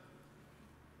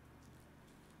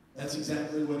 that's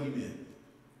exactly what he meant.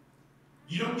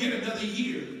 You don't get another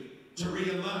year to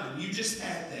realign. You just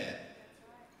had that.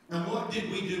 And what did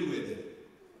we do with it?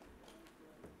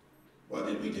 What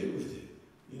did we do with it?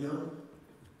 You know?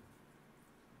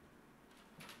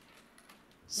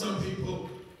 Some people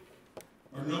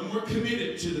are no more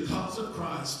committed to the cause of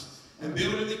Christ and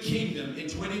building the kingdom in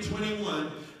 2021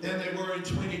 than they were in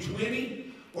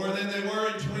 2020 or than they were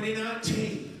in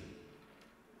 2019.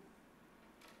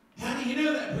 How do you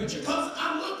know that, preacher? Because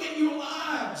I look at your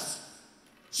lives.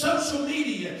 Social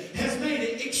media has made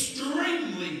it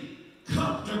extremely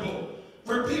comfortable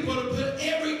for people to put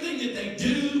everything that they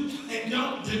do and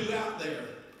don't do out there.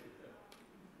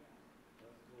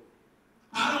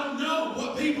 I don't know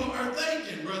what people are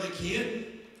thinking, Brother Ken.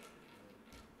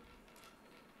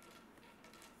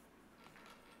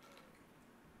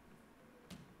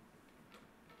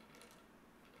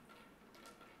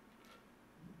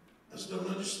 I just don't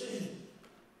understand.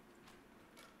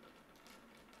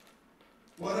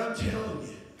 What I'm telling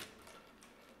you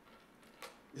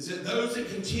is that those that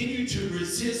continue to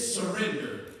resist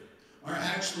surrender are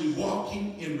actually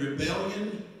walking in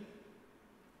rebellion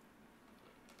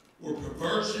or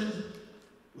perversion,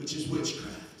 which is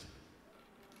witchcraft.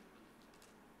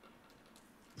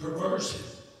 Perversion.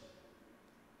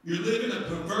 You're living a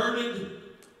perverted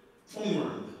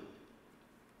form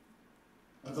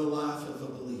of the life of a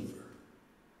believer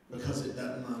because it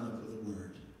doesn't line up with the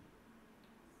Word.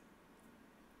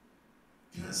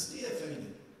 Kind of stiff, ain't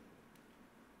it?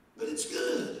 But it's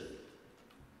good.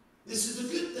 This is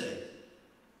a good thing.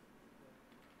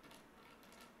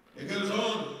 It goes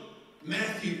on.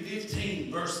 Matthew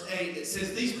 15, verse 8, it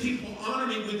says, these people honor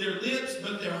me with their lips,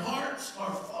 but their hearts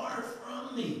are far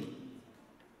from me.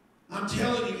 I'm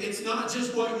telling you, it's not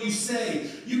just what you say.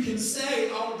 You can say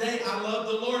all day, I love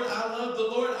the Lord, I love the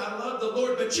Lord, I love the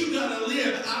Lord, but you got to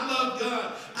live. I love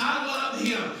God. I love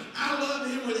Him. I love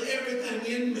Him with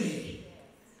everything in me.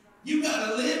 You got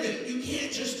to live it. You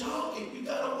can't just talk it. You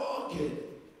got to walk it.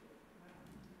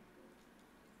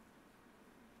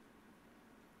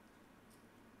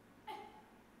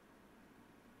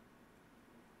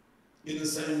 In the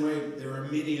same way, there are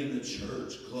many in the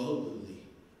church globally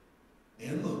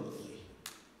and locally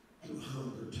who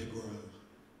hunger to grow.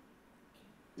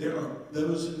 There are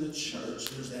those in the church,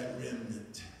 there's that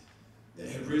remnant that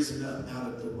have risen up out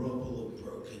of the rubble of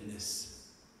brokenness,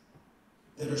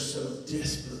 that are so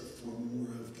desperate for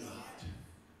more of God,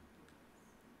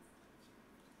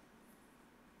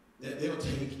 that they'll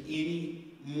take any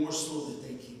morsel that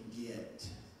they can get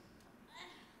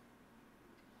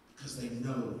because they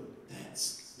know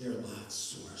that's their life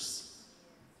source.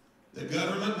 The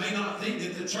government may not think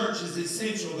that the church is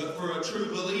essential, but for a true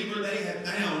believer, they have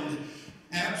found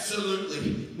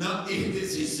absolutely not it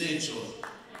is essential.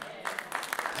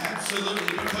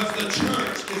 Absolutely, because the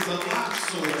church is the life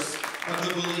source of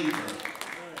the believer.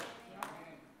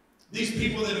 These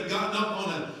people that have gotten up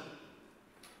on a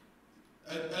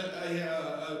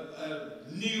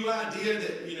new idea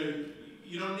that,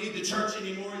 you don't need the church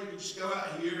anymore, you can just go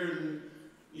out here and,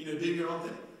 do your own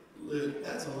thing.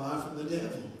 That's a lie from the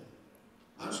devil.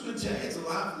 I'm just going to tell you, it's a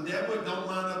lie from the devil. It don't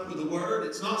line up with the word.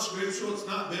 It's not scriptural. It's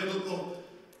not biblical.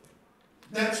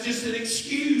 That's just an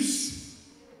excuse.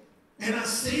 And I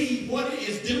see what it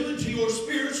is doing to your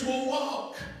spiritual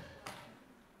walk.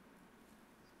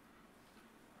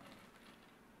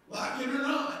 Like it or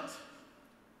not.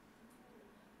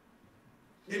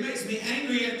 It makes me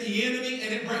angry at the enemy,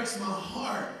 and it breaks my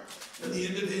heart for the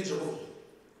individual.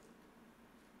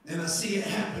 And I see it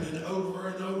happening over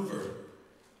and over.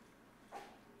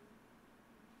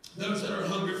 Those that are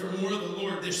hungry for more of the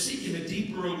Lord, they're seeking a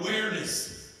deeper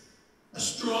awareness, a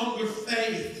stronger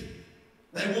faith.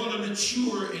 They want to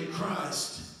mature in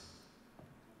Christ.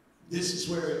 This is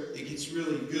where it gets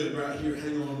really good right here.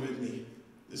 Hang on with me.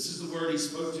 This is the word he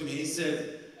spoke to me. He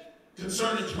said,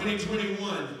 concerning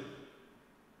 2021,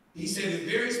 he said in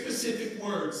very specific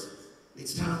words,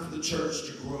 it's time for the church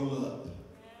to grow up.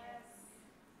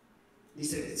 He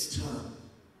said it's time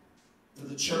for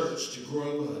the church to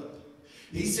grow up.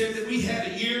 He said that we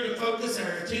had a year to focus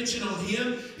our attention on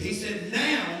him. He said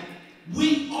now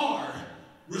we are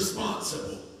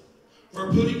responsible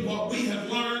for putting what we have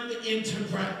learned into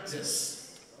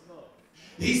practice.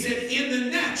 He said in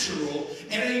the natural,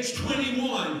 at age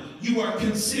 21, you are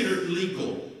considered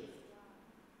legal.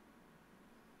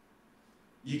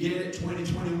 You get it,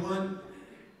 2021?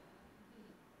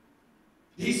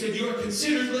 He said you are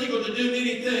considered legal to do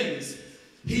many things.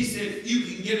 He said you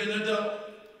can get an adult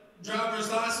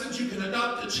driver's license, you can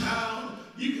adopt a child,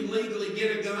 you can legally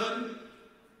get a gun,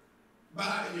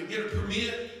 you get a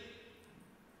permit,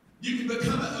 you can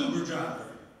become an Uber driver.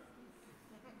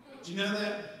 Did you know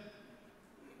that?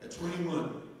 At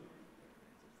 21.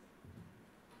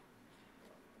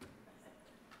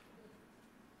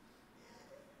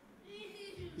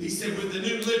 He said with the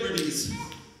new liberties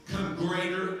come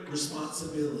greater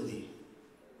responsibility.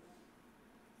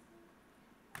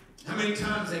 How many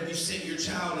times have you sent your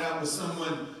child out with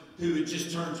someone who had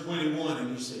just turned 21 and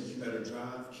you said, you better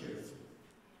drive careful?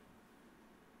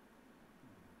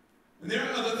 And there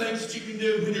are other things that you can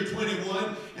do when you're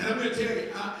 21. And I'm going to tell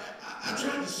you, I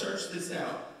tried to search this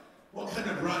out. What kind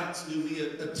of rights do we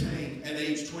obtain at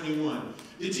age 21?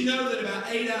 Did you know that about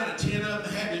 8 out of 10 of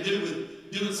them had to do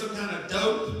with doing some kind of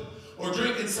dope or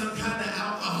drinking some kind of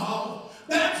alcohol?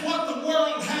 That's what the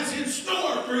world has in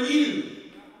store for you.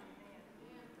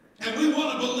 And we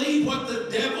want to believe what the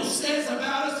devil says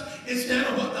about us instead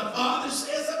of what the Father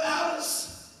says about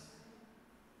us.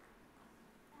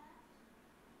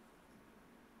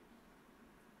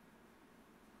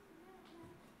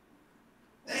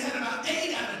 They had about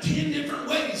 8 out of 10 different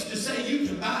ways to say you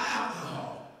can buy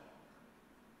alcohol.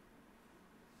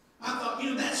 I thought,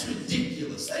 that's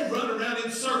ridiculous. They run around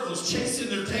in circles chasing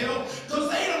their tail because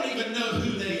they don't even know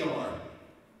who they are.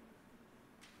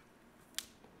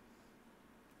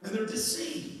 And they're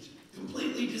deceived,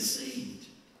 completely deceived.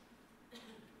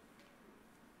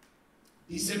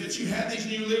 He said that you have these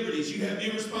new liberties, you have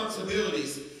new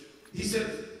responsibilities. He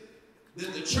said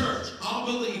that the church, all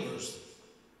believers,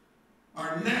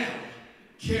 are now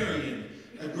carrying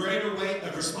a greater weight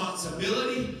of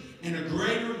responsibility and a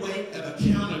greater weight of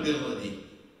accountability.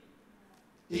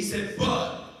 He said,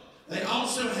 but they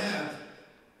also have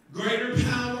greater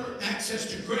power,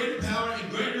 access to greater power and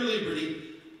greater liberty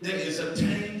that is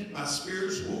obtained by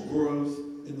spiritual growth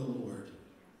in the Lord.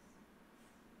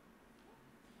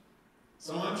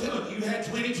 So I'm telling you, you had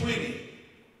 2020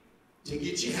 to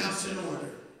get your house in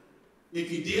order.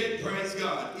 If you did, praise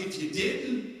God. If you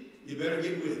didn't, you better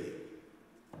get with it,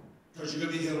 because you're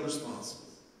going to be held responsible.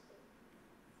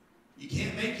 You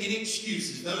can't make any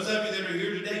excuses. Those of you that are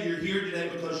here today, you're here today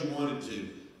because you wanted to.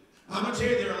 I'm going to tell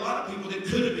you, there are a lot of people that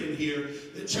could have been here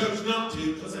that chose not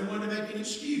to because they wanted to make an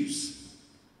excuse.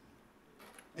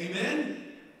 Amen?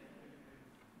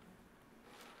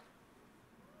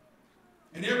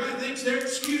 thinks their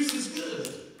excuse is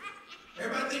good.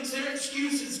 Everybody thinks their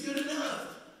excuse is good enough.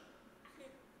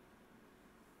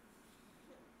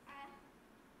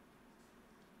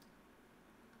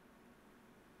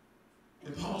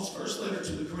 In Paul's first letter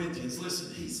to the Corinthians,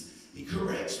 listen, he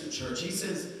corrects the church. He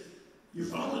says, you're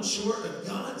falling short of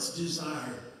God's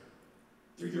desire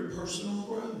for your personal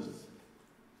growth.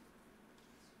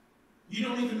 You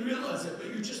don't even realize it, but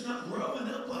you're just not growing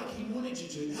up like he wanted you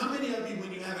to. How many of you,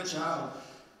 when you have a child,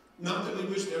 not that we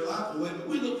wish their life away, but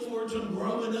we look forward to them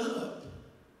growing up.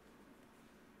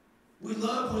 We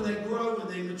love when they grow and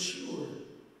they mature.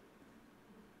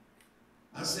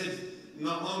 I said,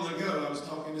 not long ago, I was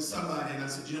talking to somebody, and I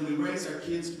said, we raise our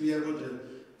kids to be able to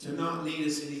not need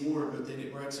us anymore, but then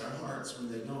it breaks our hearts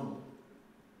when they don't.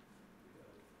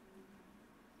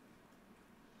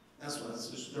 That's why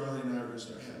Sister Darlene and I are going to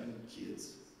start having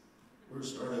kids. We're going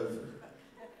to start over.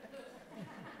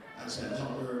 I just haven't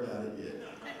talked to her about it yet.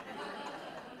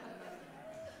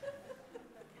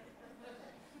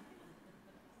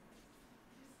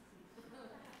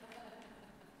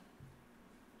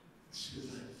 She's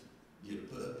like, get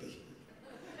a puppy.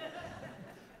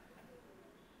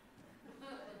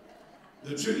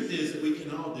 The truth is that we can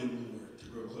all do more to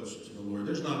grow closer to the Lord.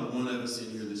 There's not one of us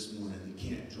in here this morning that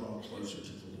can't draw closer to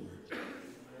the Lord.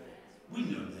 We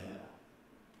know that.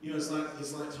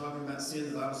 It's like talking about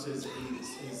sin. The Bible says that he that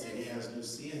says that he has no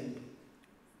sin,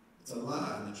 it's a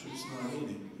lie, and the truth's not in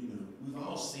him. We've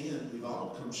all sinned. We've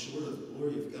all come short of the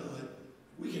glory of God.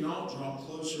 We can all draw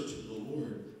closer to the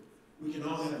Lord. We can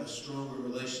all have a stronger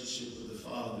relationship with the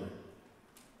Father.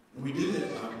 And we do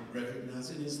that by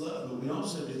recognizing his love, but we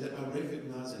also do that by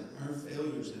recognizing our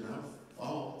failures and our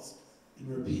faults and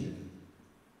repenting.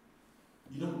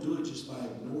 You don't do it just by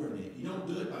ignoring it. You don't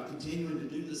do it by continuing to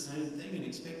do the same thing and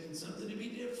expecting something to be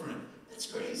different. That's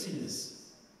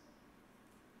craziness.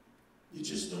 You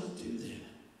just don't do that.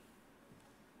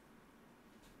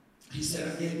 He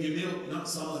said, I gave you milk, not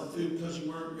solid food, because you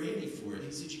weren't ready for it.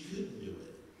 He said you couldn't do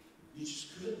it. You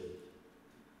just couldn't.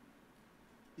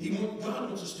 God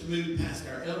wants us to move past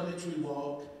our elementary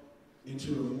walk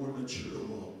into a more mature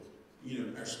walk.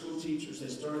 Our school teachers, they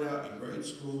start out in grade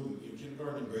school, in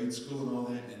kindergarten, grade school, and all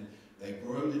that, and they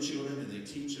grow the children and they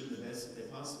teach them the best that they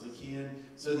possibly can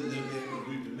so that they'll be able to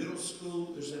move to middle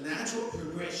school. There's a natural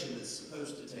progression that's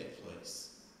supposed to take place.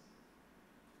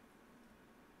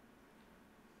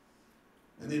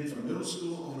 And then from middle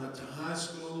school on up to high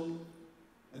school,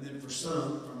 and then for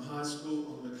some, from high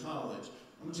school on to college.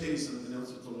 I'm going to tell you something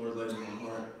else that the Lord laid on my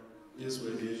heart. It is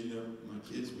what it is. My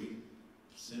kids, we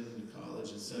send them to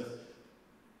college and stuff.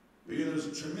 But there's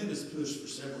a tremendous push for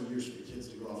several years for kids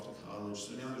to go off to college.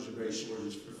 So now there's a great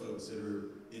shortage for folks that are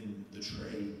in the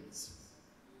trades.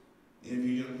 And if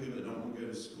you young people that don't want to go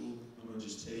to school, I'm going to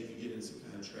just tell you, if you get in some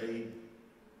kind of trade,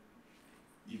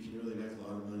 you can really make a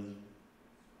lot of money.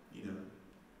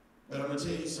 But I'm going to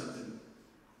tell you something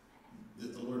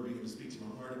that the Lord began to speak to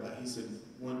my heart about. He said,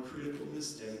 one critical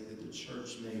mistake that the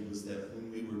church made was that when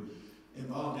we were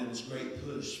involved in this great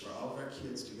push for all of our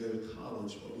kids to go to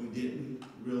college, what we didn't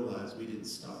realize, we didn't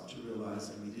stop to realize,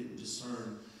 and we didn't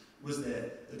discern, was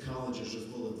that the colleges are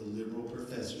full of the liberal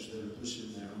professors that are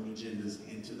pushing their own agendas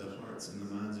into the hearts and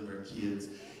the minds of our kids.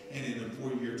 And in a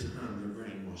 4-year time, they're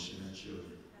brainwashing our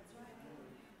children.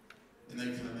 And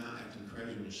they come out acting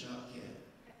crazy in a shop cat.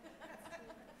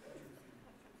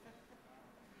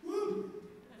 Woo!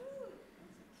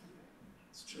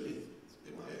 It's truth.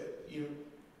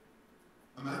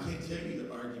 I can't tell you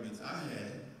the arguments I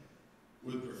had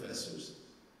with professors.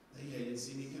 They hated to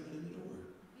see me coming in the door.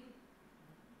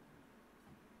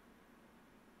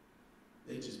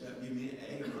 They just about give me an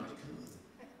A not to come.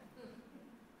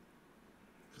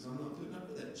 Because I'm not putting up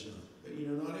with that junk. But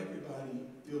not everybody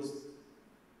feels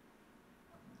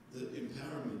the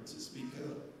empowerment to speak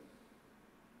up.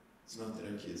 It's not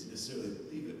that our kids necessarily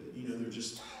believe it, but they're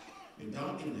just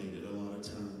indoctrinated a lot of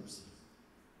times.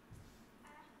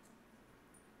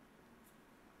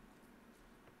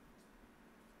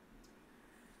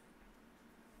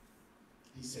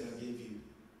 He said, I gave you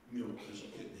milk because you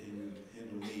couldn't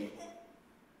handle meat.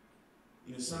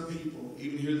 Some people,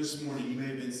 even here this morning, you may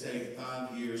have been saved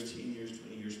 5 years, 10 years,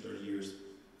 20 years, 30 years,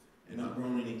 and not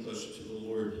grown any closer to the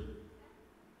Lord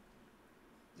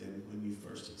than when you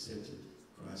first accepted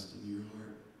Christ into your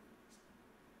heart.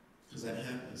 Because that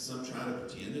happens. Some try to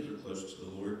pretend that they're closer to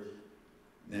the Lord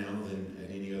now than at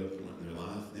any other point in their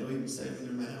life. They'll even say with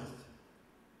their mouth.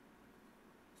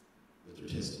 But their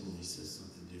testimony says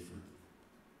something different.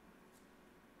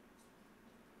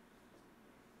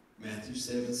 Matthew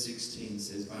 7:16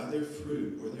 says, by their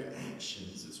fruit or their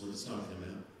actions, that's what it's talking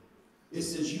about. It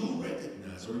says you'll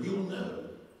recognize or you'll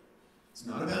know It's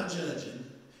not about judging.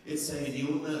 It's saying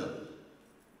you'll know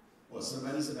what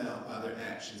somebody's about by their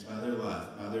actions, by their life,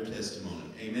 by their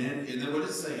testimony. Amen? Isn't that what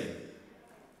it's saying?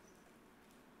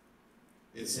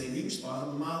 It's saying you can spot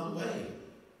them a mile away.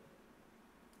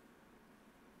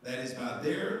 That is, by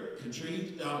their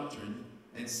contrived doctrine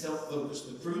and self-focus,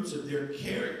 the fruits of their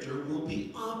character will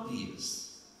be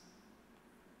obvious.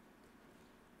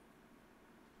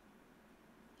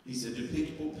 He said, do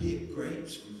people pick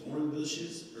grapes from thorn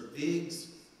bushes, or figs,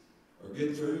 or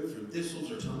good fruit from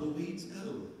thistles or tumbleweeds?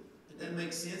 No. It doesn't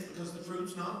make sense because the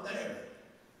fruit's not there.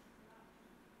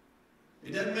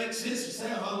 It doesn't make sense to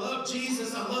say, oh, I love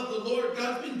Jesus, I love the Lord,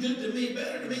 God's been good to me,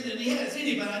 better to me than he has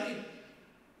anybody.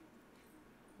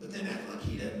 But then act like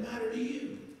he doesn't matter to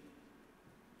you.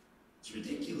 It's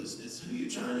ridiculousness. Who are you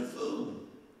trying to fool?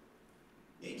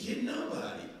 You ain't kidding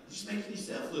nobody. You're just making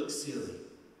yourself look silly.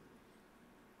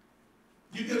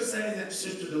 You go saying that to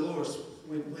Sister Dolores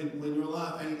when your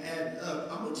life ain't adding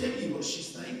up. I'm going to tell you what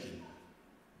she's thinking.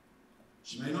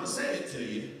 She may not say it to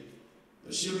you,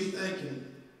 but she'll be thinking,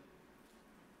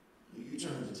 who are you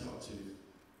trying to talk to?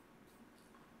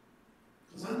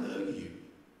 Because I know you.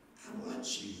 I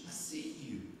watch you. I see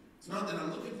you. It's not that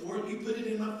I'm looking for it. You put it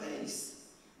in my face.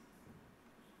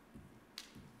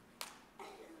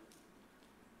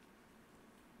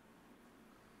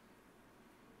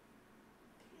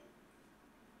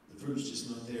 The fruit's just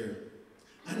not there.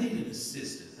 I need an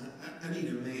assistant. I need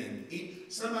a man.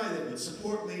 Somebody that would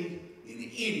support me in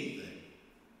anything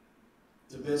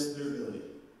to the best of their ability.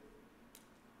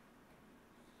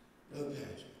 Brother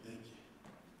Patrick, thank you.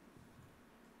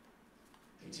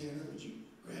 Hey, Tanner, would you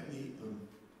grab me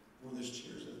one of those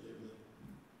chairs over there, brother?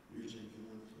 You're taking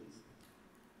one, please.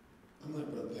 I'm going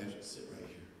to let Brother Patrick sit right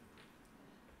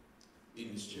here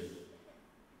in this chair.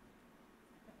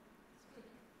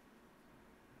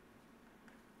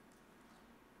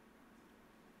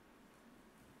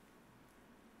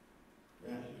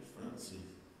 Right here, front seat.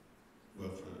 Well,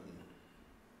 front.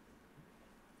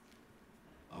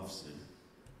 Off center.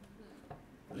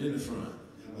 But in the front.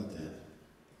 How about that?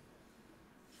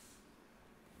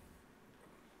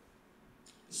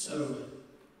 So,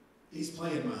 he's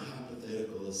playing my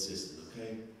hypothetical assistant,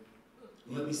 okay?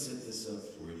 Let me set this up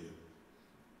for you.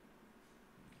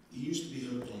 He used to be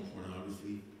hooked on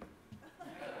pornography.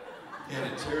 He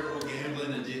had a terrible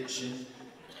gambling addiction.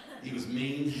 He was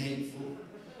mean, hateful.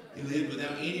 He lived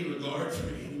without any regard for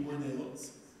anyone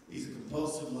else. He's a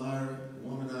compulsive liar, a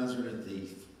womanizer, and a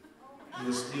thief.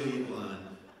 He'll steal you blind.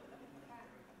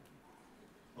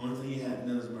 Only thing he hadn't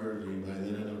done is murdered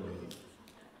anybody that I know of.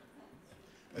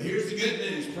 But here's the good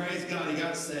news. Praise God, he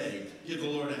got saved. Give the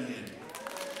Lord a hand.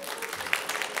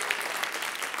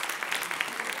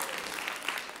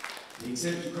 He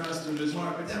accepted Christ into his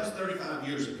heart, but that was 35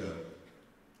 years ago.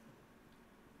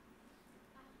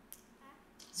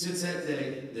 Since that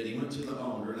day that he went to the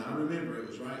altar, and I remember it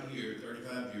was right here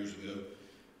 35 years ago,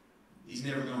 he's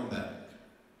never gone back.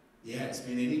 He hadn't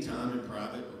spent any time in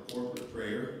private or corporate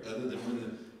prayer other than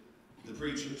when the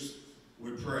preachers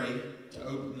would pray to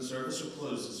open the service or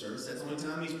close the service. That's the only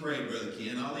time he's prayed, Brother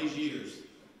Ken, all these years.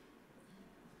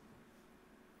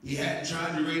 He hadn't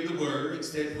tried to read the Word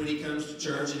except when he comes to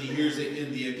church and he hears it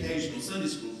in the occasional Sunday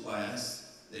school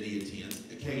class that he attends,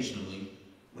 occasionally,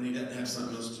 when he doesn't have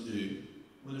something else to do,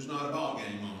 when there's not a ball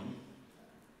game on.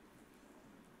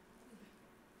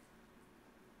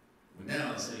 When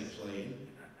Dallas ain't playing,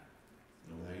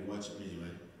 no, I ain't watching him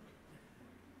anyway.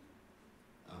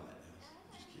 I like Dallas.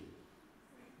 I'm just kidding.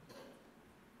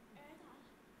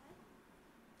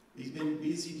 He's been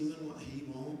busy doing what he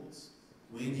wants,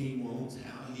 when he wants,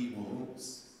 how he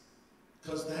wants,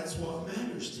 because that's what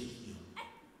matters to him.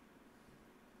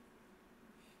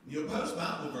 You'll post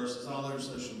Bible verses all over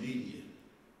social media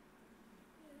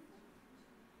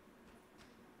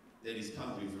that he's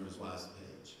copied from his wife's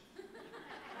page.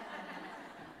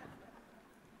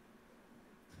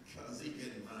 Because he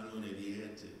couldn't find one if he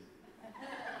had to.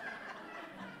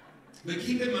 But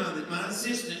keep in mind that my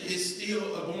assistant is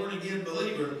still a born-again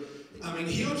believer. I mean,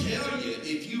 he'll tell you,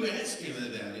 if you ask him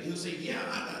about it, he'll say, yeah,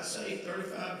 I got saved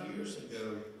 35 years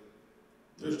ago.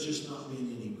 There's just not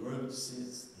been any growth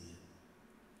since then.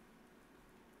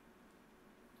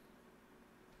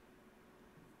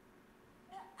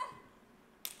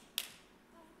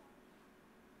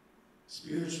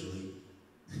 Spiritually,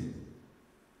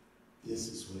 this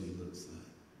is what he looks like.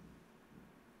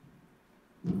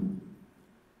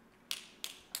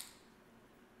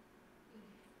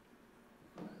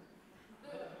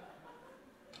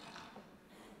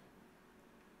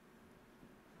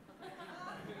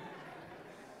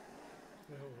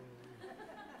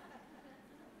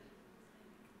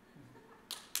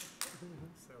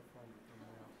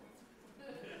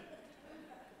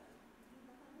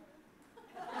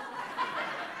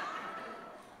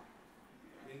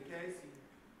 In case he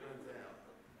runs out.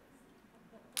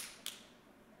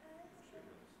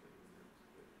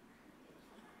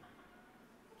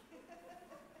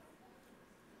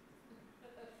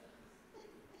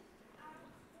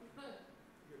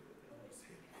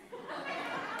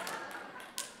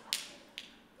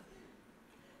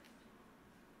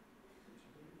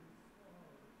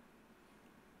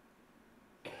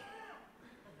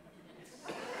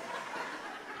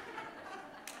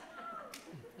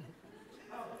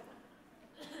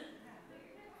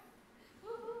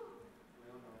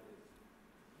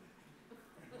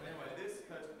 Anyway, this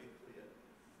cuts a big clip.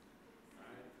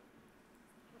 Alright?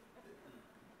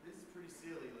 This is pretty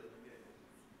silly looking game.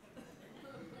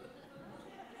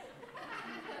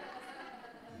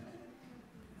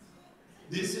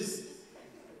 This is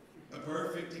a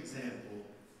perfect example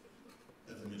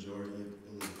of the majority of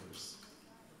believers.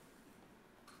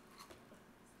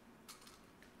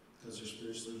 Because they're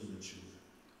spiritually immature.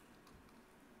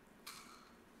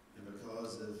 And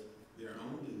because of their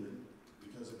own doing,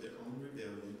 because of their own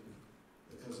rebellion,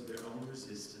 because of their own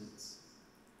resistance,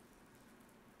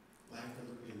 lack of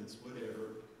repentance,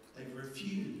 whatever, they've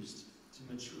refused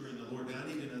to mature in the Lord. Now I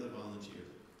need another volunteer.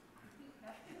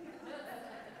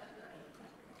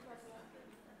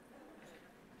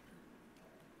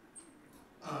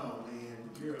 Oh man,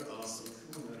 you're awesome.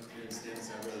 Come on up here and stand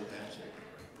beside Brother Patrick.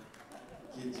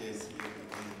 Get Jesse again.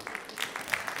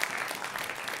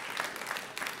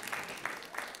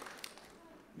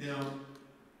 Now,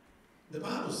 the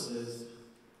Bible says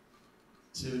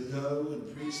to go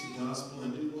and preach the gospel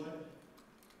and do what?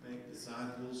 Make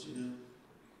disciples, you know.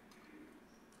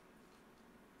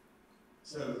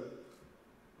 So,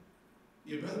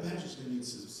 yeah, Brother Patrick's going to need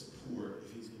some support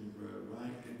if he's going to grow,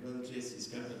 right? And Brother Jesse's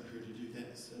got up here to do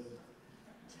that, so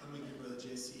I'm going to give Brother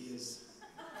Jesse his.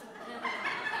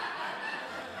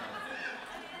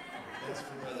 That's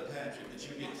for Brother Patrick, that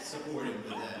you get to support him with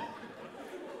that.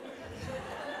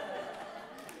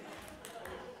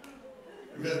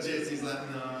 Brother Jesse's like,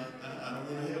 no, I don't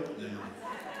want to help now.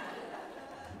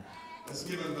 Let's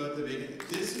give them both the big.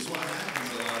 This is what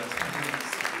happens a lot of times.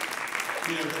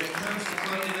 You know, when it comes to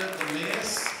cleaning up the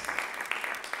mess,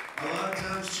 a lot of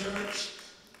times, church,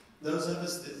 those of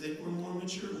us that think we're more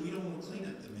mature, we don't want to clean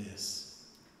up the mess.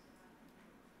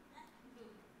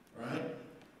 Right?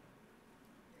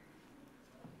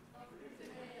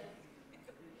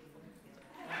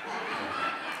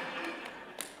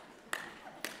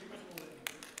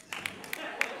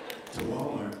 To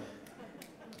Walmart.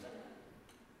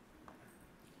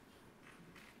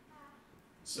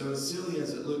 So as silly as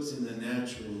it looks in the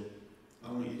natural,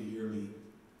 I want you to hear me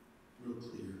real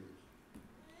clear.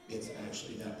 It's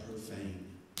actually that profane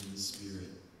in the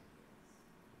spirit.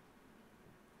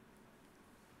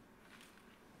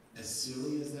 As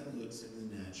silly as that looks in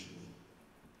the natural,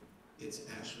 it's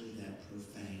actually that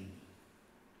profane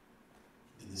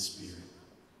in the spirit.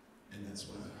 And that's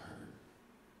what I heard.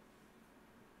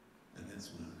 And that's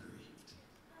why I'm grieved.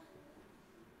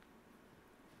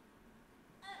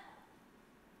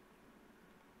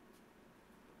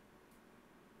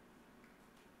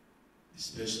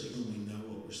 Especially when we know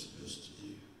what we're supposed to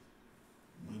do.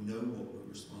 We know what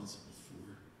we're responsible for.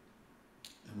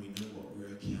 And we know what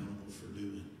we're accountable for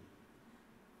doing.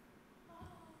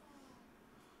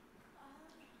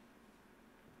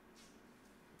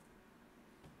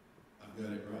 I've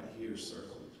got it right here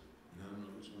circled. And I don't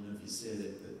know which one of you said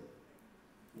it, but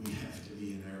we have to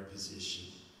be in our position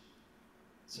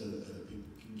so that other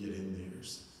people can get in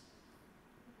theirs.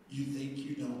 You think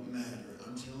you don't matter.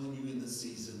 I'm telling you, in the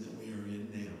season that we are in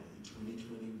now, in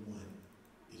 2021,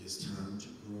 it is time to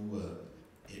grow up.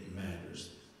 It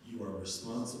matters. You are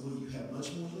responsible. You have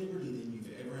much more liberty than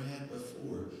you've ever had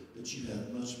before, but you have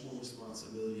much more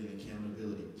responsibility and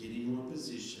accountability. Get in your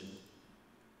position.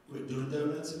 Quit doing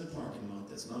donuts in the parking lot.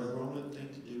 That's not a grown-up thing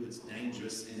to do. It's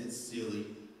dangerous and it's silly.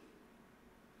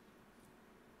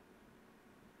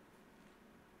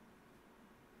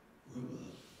 Grow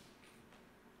up.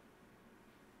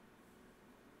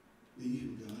 Be who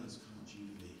God has called you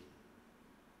to be.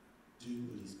 Do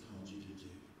what He's called you to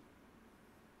do.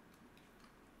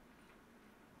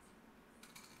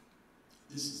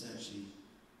 This is actually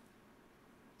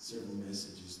several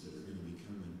messages that are going to be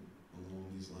coming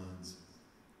along these lines.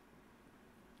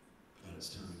 But it's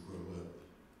time to grow up.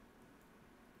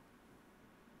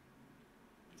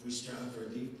 If we strive for a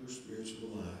deeper spiritual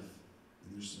life,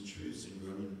 and there's some truths in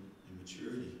growing in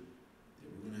maturity that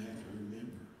we're going to have to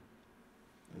remember.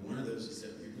 And one of those is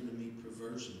that you're going to meet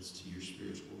perversions to your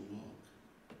spiritual walk.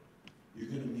 You're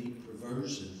going to meet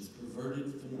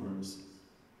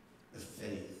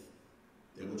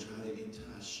to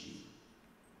entice you,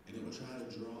 and it will try to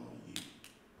draw you.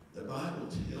 The Bible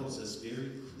tells us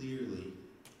very clearly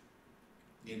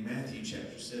in Matthew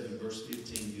chapter 7, verse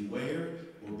 15, beware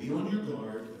or be on your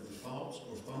guard of the false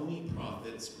or phony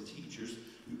prophets or teachers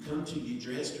who come to you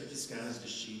dressed or disguised as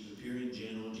sheep, appearing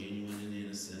gentle, genuine, and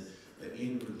innocent, but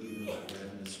inwardly they're like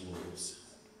ravenous wolves.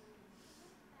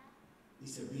 He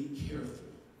said, be careful.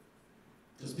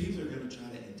 Because people are going to try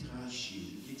to entice you,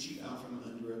 to get you out from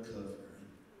under a covering.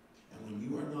 And when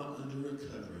you are not under a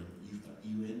covering,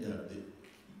 you end up that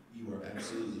you are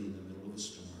absolutely in the middle of a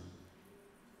storm.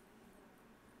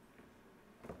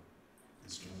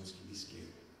 And storms can be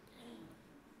scary.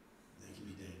 They can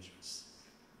be dangerous.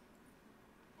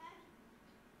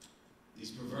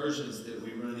 These perversions that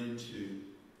we run into,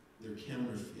 they're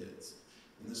counterfeits.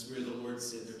 And the Spirit of the Lord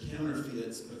said they're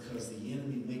counterfeits because the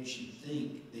enemy makes you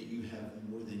think that you have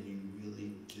more than you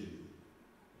really do.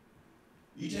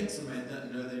 You take somebody that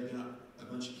doesn't know they've got a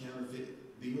bunch of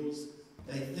counterfeit bills,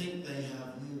 they think they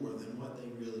have more than what they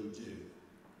really do.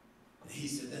 And he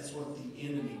said that's what the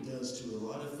enemy does to a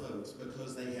lot of folks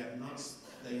because they have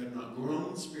not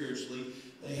grown spiritually,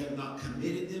 they have not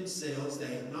committed themselves,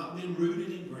 they have not been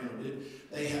rooted and grounded,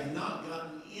 they have not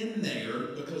gotten in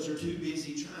there because they're too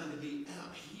busy trying to be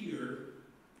out here,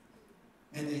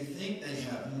 and they think they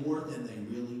have more than they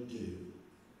really do.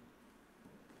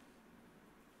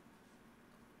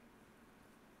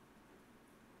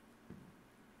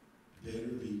 Better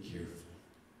be careful.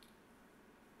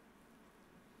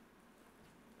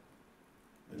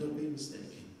 But don't be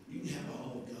mistaken. You can have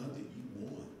all of God that you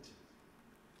want.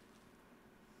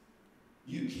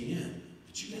 You can,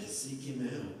 but you got to seek Him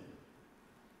out.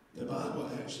 The Bible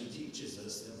actually teaches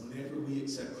us that whenever we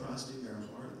accept Christ in our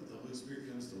heart, that the Holy Spirit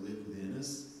comes to live within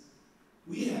us.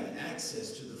 We have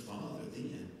access to the Father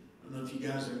then. I don't know if you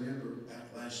guys remember back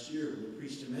last year we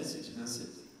preached a message, and I said,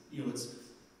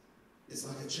 it's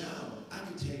like a child. I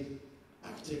could take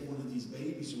one of these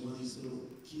babies or one of these little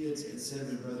kids and set them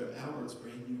in Brother Albert's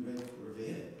brand new red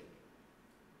Corvette,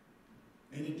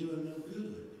 and it'd do them no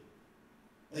good.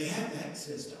 They have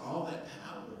access to all that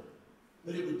power,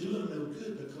 but it would do them no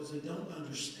good because they don't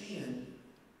understand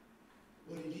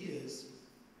what it is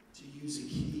to use a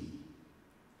key.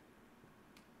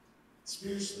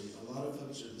 Spiritually, a lot of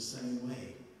folks are the same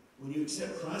way. When you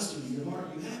accept Christ into your heart,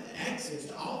 you have access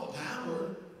to all the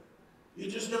power. You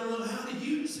just don't know how to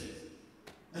use it.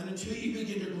 And until you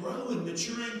begin to grow and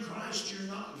mature in Christ,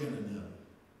 you're not going to know.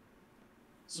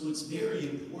 So it's very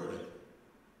important.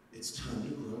 It's time to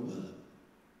grow up.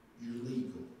 You're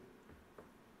legal.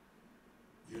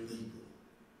 You're legal.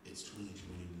 It's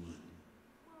 2021.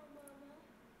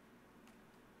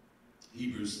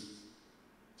 Hebrews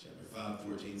chapter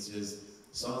 5:14 says,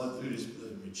 solid food is for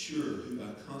the mature who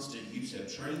by constant use have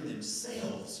trained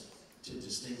themselves to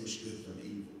distinguish good from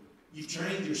evil. You've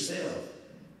trained yourself.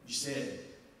 You said,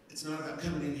 it's not about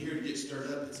coming in here to get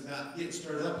stirred up. It's about getting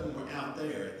stirred up when we're out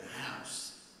there at the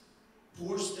house.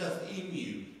 Pour stuff in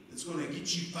you that's going to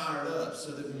get you fired up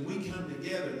so that when we come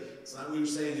together, it's like we were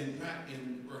saying in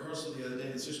rehearsal the other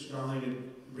day, and Sister Darlene had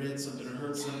read something or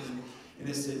heard something, and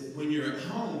it said, when you're at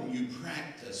home, you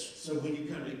practice. So when you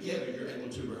come together, you're able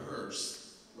to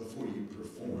rehearse before you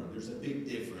perform. There's a big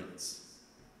difference.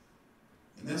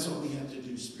 And that's what we have to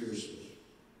do spiritually.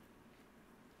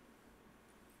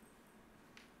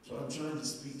 So I'm trying to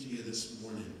speak to you this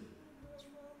morning.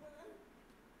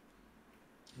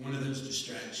 One of those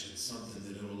distractions, something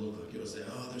that it'll look like, it'll say,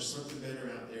 oh, there's something better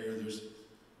out there. There's,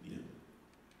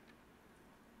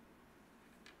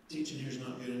 teaching here's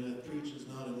not good enough. Preaching's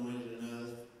not anointed enough.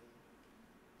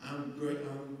 I'm great.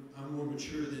 I'm more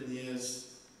mature than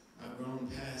this. I've grown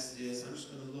past this. I'm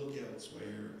just going to look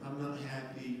elsewhere. I'm not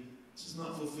happy. This is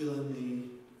not fulfilling me.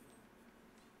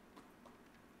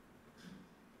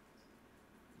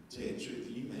 To tell you the truth,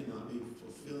 you may not be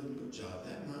fulfilling your job.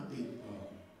 That might be the problem.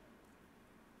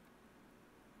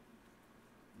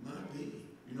 Might be.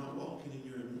 You're not walking in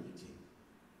your anointing.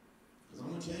 Because I'm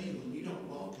going to tell you, when you don't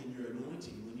walk in your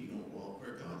anointing, when you don't walk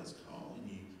where God is calling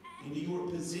you, into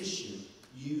your position,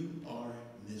 you are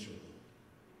miserable.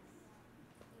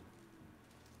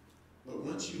 But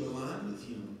once you align with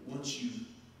Him, once you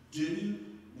do,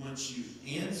 once you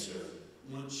answer,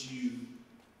 once you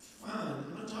find,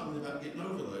 I'm not talking about getting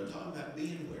overloaded, I'm talking about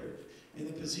being where, in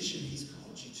the position He's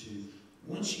called you to.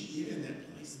 Once you get in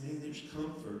that place, man, there's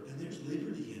comfort and there's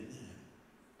liberty in that.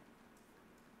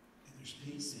 And there's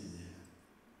peace in that.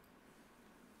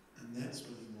 And that's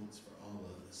what He wants for all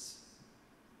of us.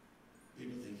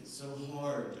 People think it's so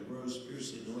hard to grow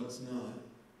spiritually. No, it's not.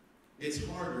 It's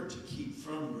harder to keep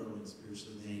from growing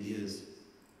spiritually than it is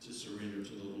to surrender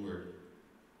to the Lord.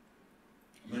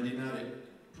 Monday night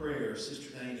at prayer,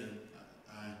 Sister Dana,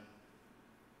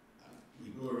 we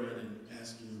go around and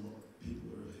ask what people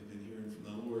have been hearing from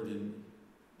the Lord,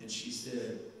 and she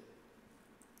said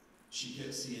she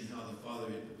kept seeing how the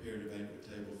Father had prepared a banquet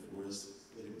table for us,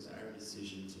 that it was our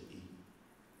decision to eat.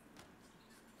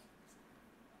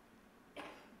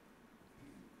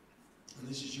 And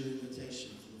this is your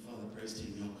invitation from the Father. Praise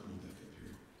team, y'all come on back up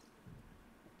here.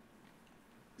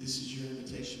 This is your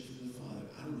invitation from the Father.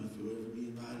 I don't know if you'll ever be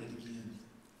invited again.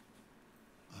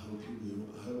 I hope you will.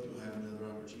 I hope you'll have another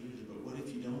opportunity. But what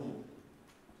if you don't?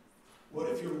 What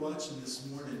if you're watching this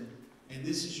morning and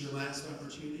this is your last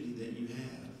opportunity that you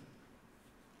have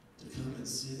to come and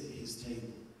sit at his table?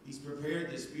 He's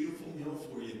prepared this beautiful meal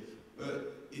for you.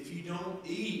 But if you don't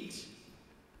eat,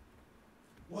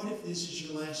 what if this is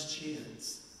your last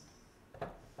chance?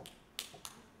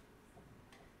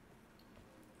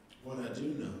 What I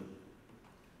do know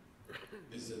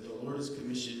is that the Lord has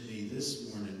commissioned me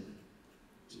this morning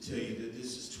to tell you that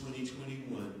this is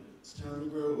 2021. It's time to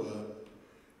grow up,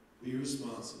 be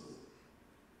responsible,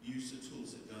 use the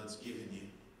tools that God's given you.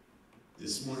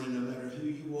 This morning, no matter who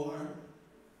you are,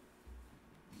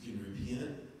 you can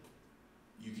repent,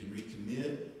 you can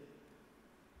recommit,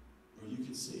 or you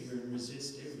can sit here and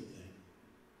resist everything.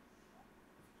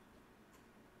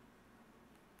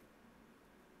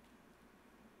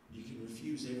 You can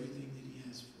refuse everything that he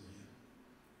has for you.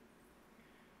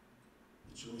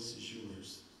 The choice is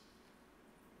yours.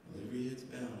 While every head's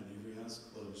bowed and every eye's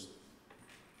closed,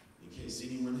 in case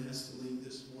anyone has to leave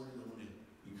this morning, I want to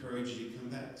encourage you to come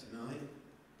back tonight,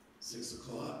 6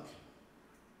 o'clock.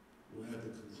 We'll have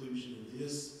the conclusion of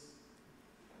this.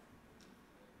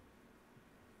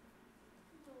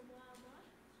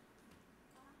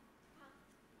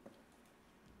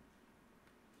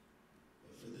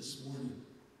 But for this morning,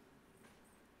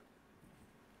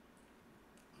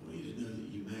 I want you to know that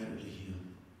you matter to him.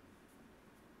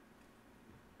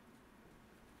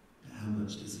 But how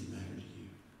much does he matter to you?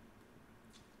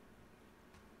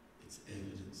 It's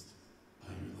evidenced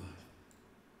by your life.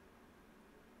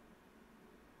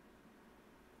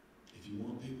 If you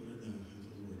want people to know who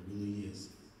the Lord really is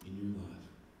in your life,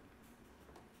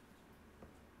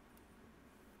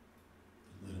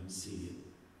 then let them see it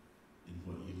in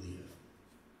what you live.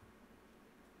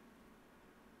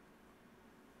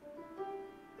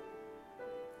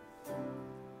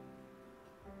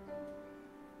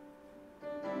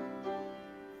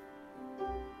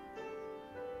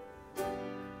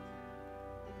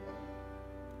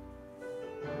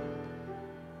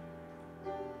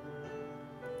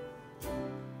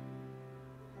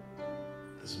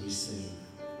 As we sing,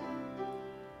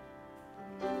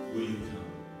 will you come?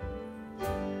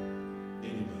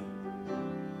 Anybody?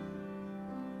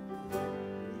 Here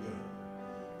we go.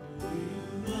 You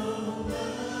know my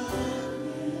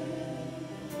name.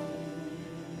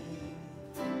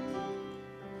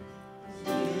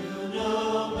 You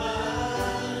know my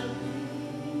name.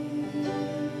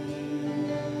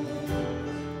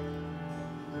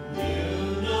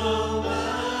 You know my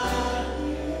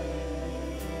name.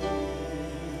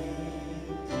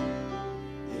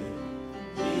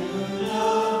 You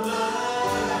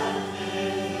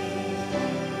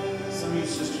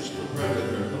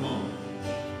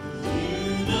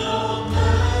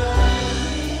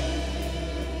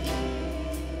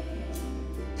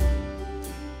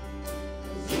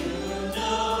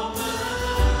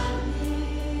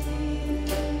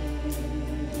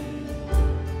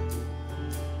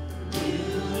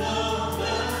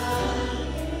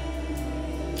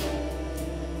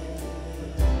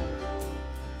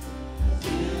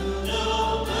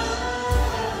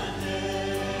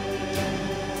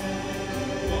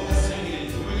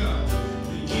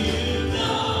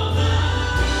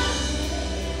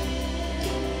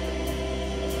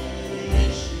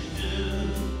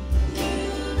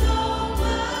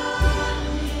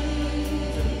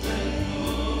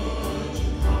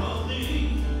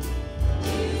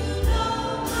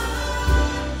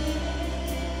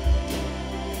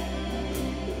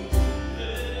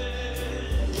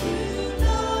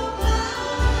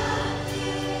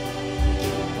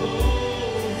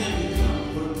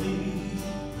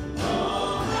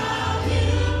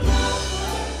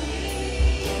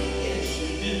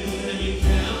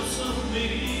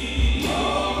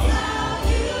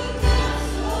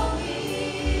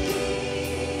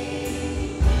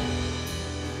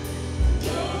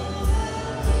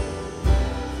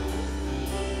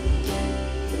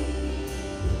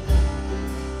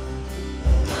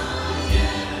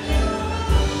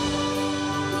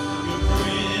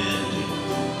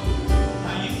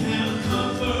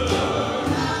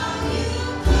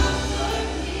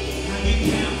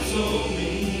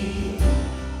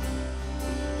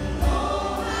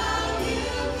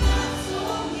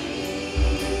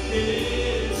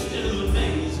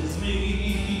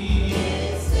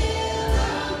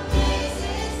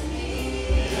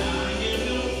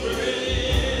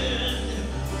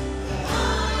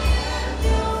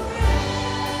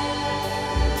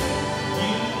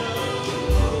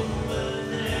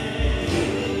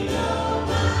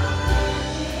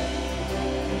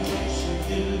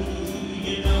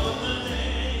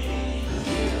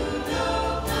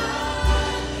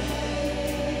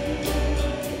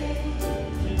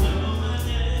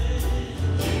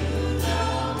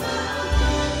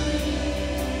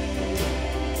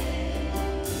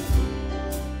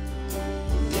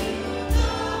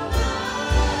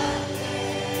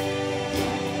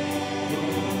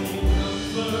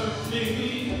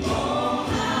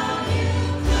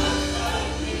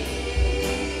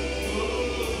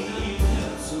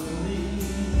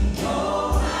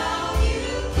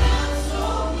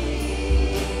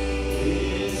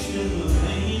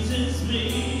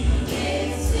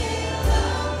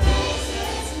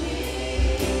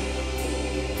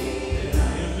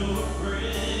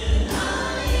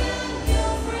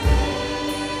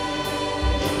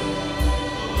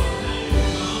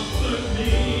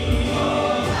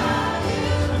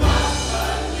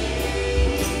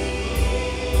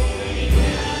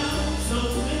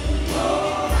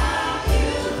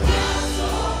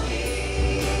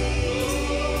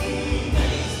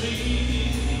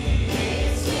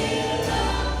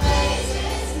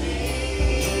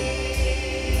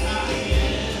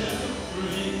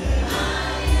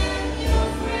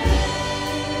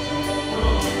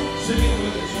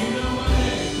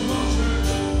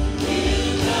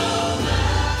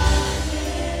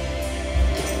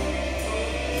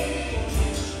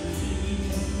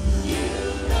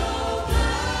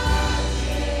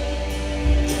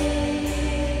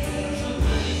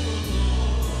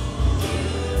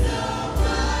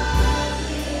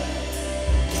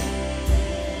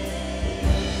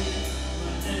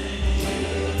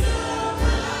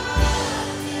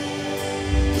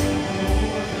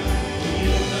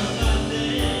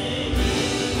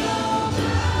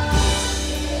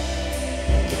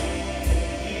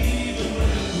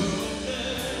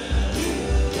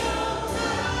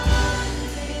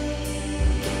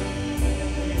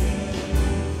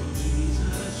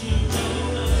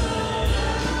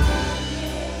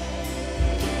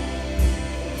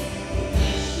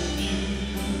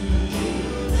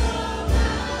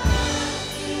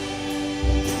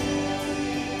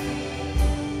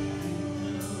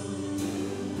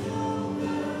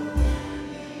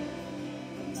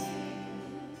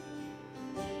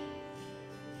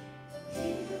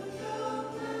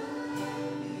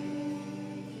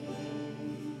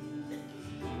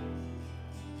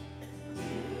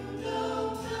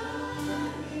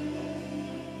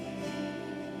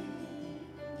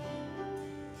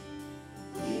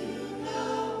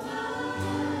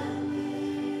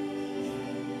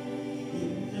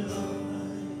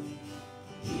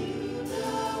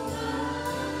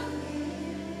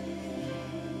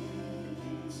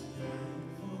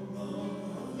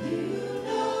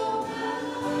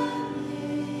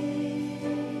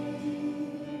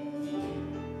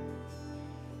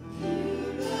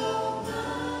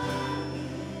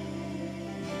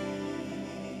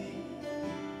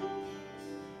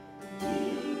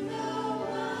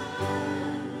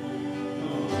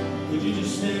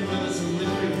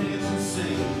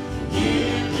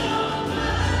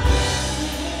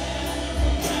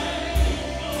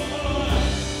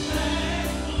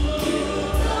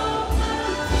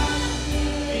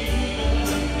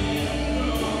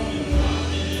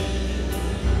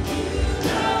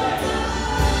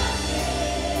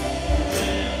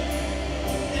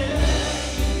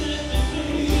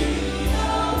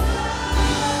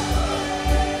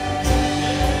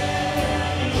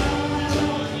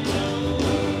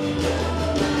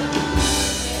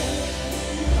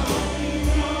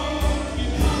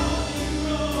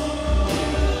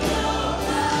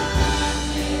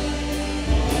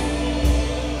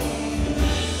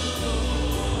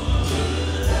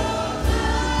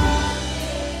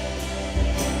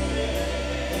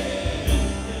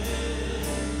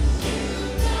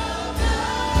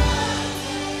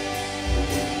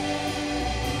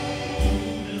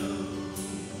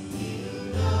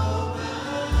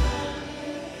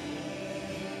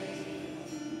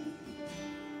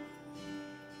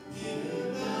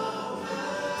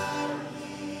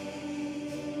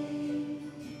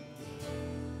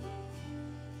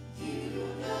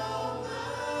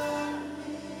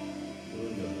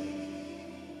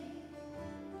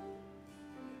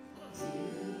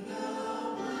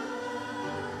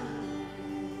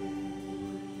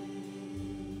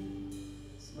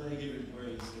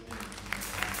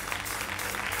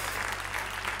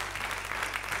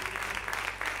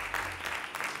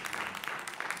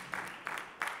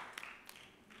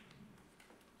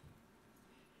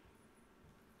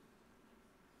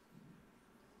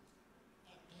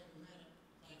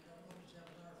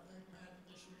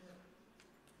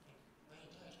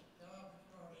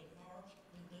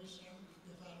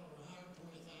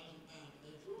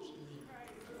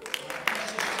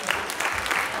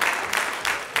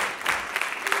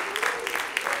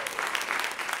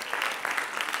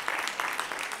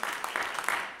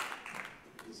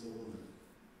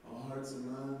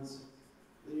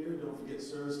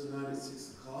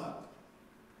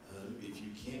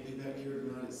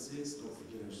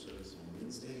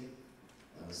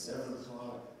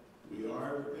we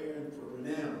are preparing for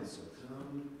Renown, so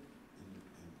come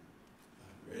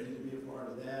and ready to be a part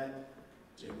of that.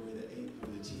 January the 8th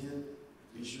through the 10th.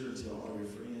 Be sure to tell all your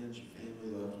friends, your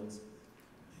family, loved ones.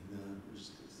 And we're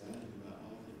just excited about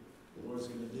all that the Lord's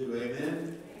going to do.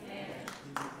 Amen?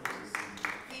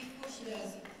 Before she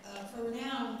does, for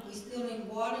now, we still need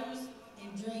waters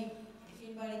and drink. If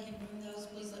anybody can bring those,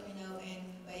 please let me know. And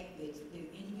baked goods, do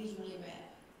individually wrapped.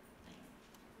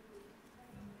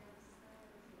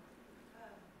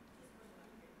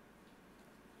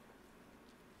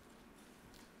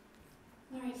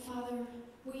 All right, Father,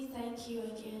 we thank you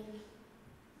again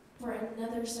for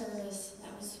another service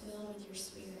that was filled with your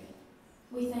Spirit.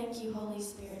 We thank you, Holy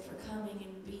Spirit, for coming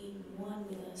and being one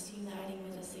with us, uniting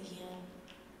with us again.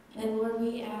 And Lord,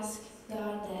 we ask,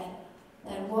 God,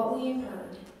 that what we have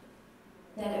heard,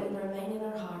 that it would remain in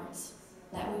our hearts,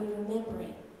 that we would remember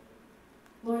it.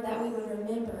 Lord, that we would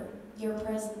remember your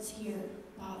presence here,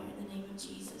 Father, in the name of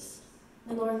Jesus.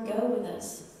 And Lord, go with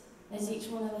us as each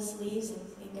one of us leaves and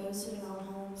goes to their own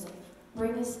homes and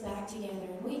bring us back together.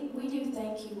 And we do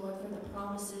thank you, Lord, for the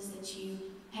promises that you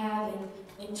have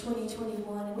in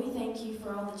 2021. And we thank you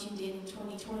for all that you did in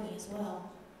 2020 as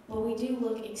well. But we do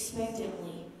look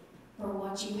expectantly for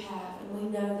what you have, and we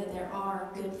know that there are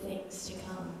good things to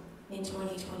come in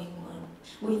 2021.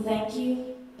 We thank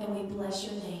you and we bless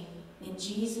your name. In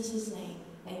Jesus' name,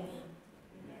 amen.